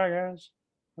 All right, bye guys.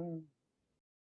 Bye.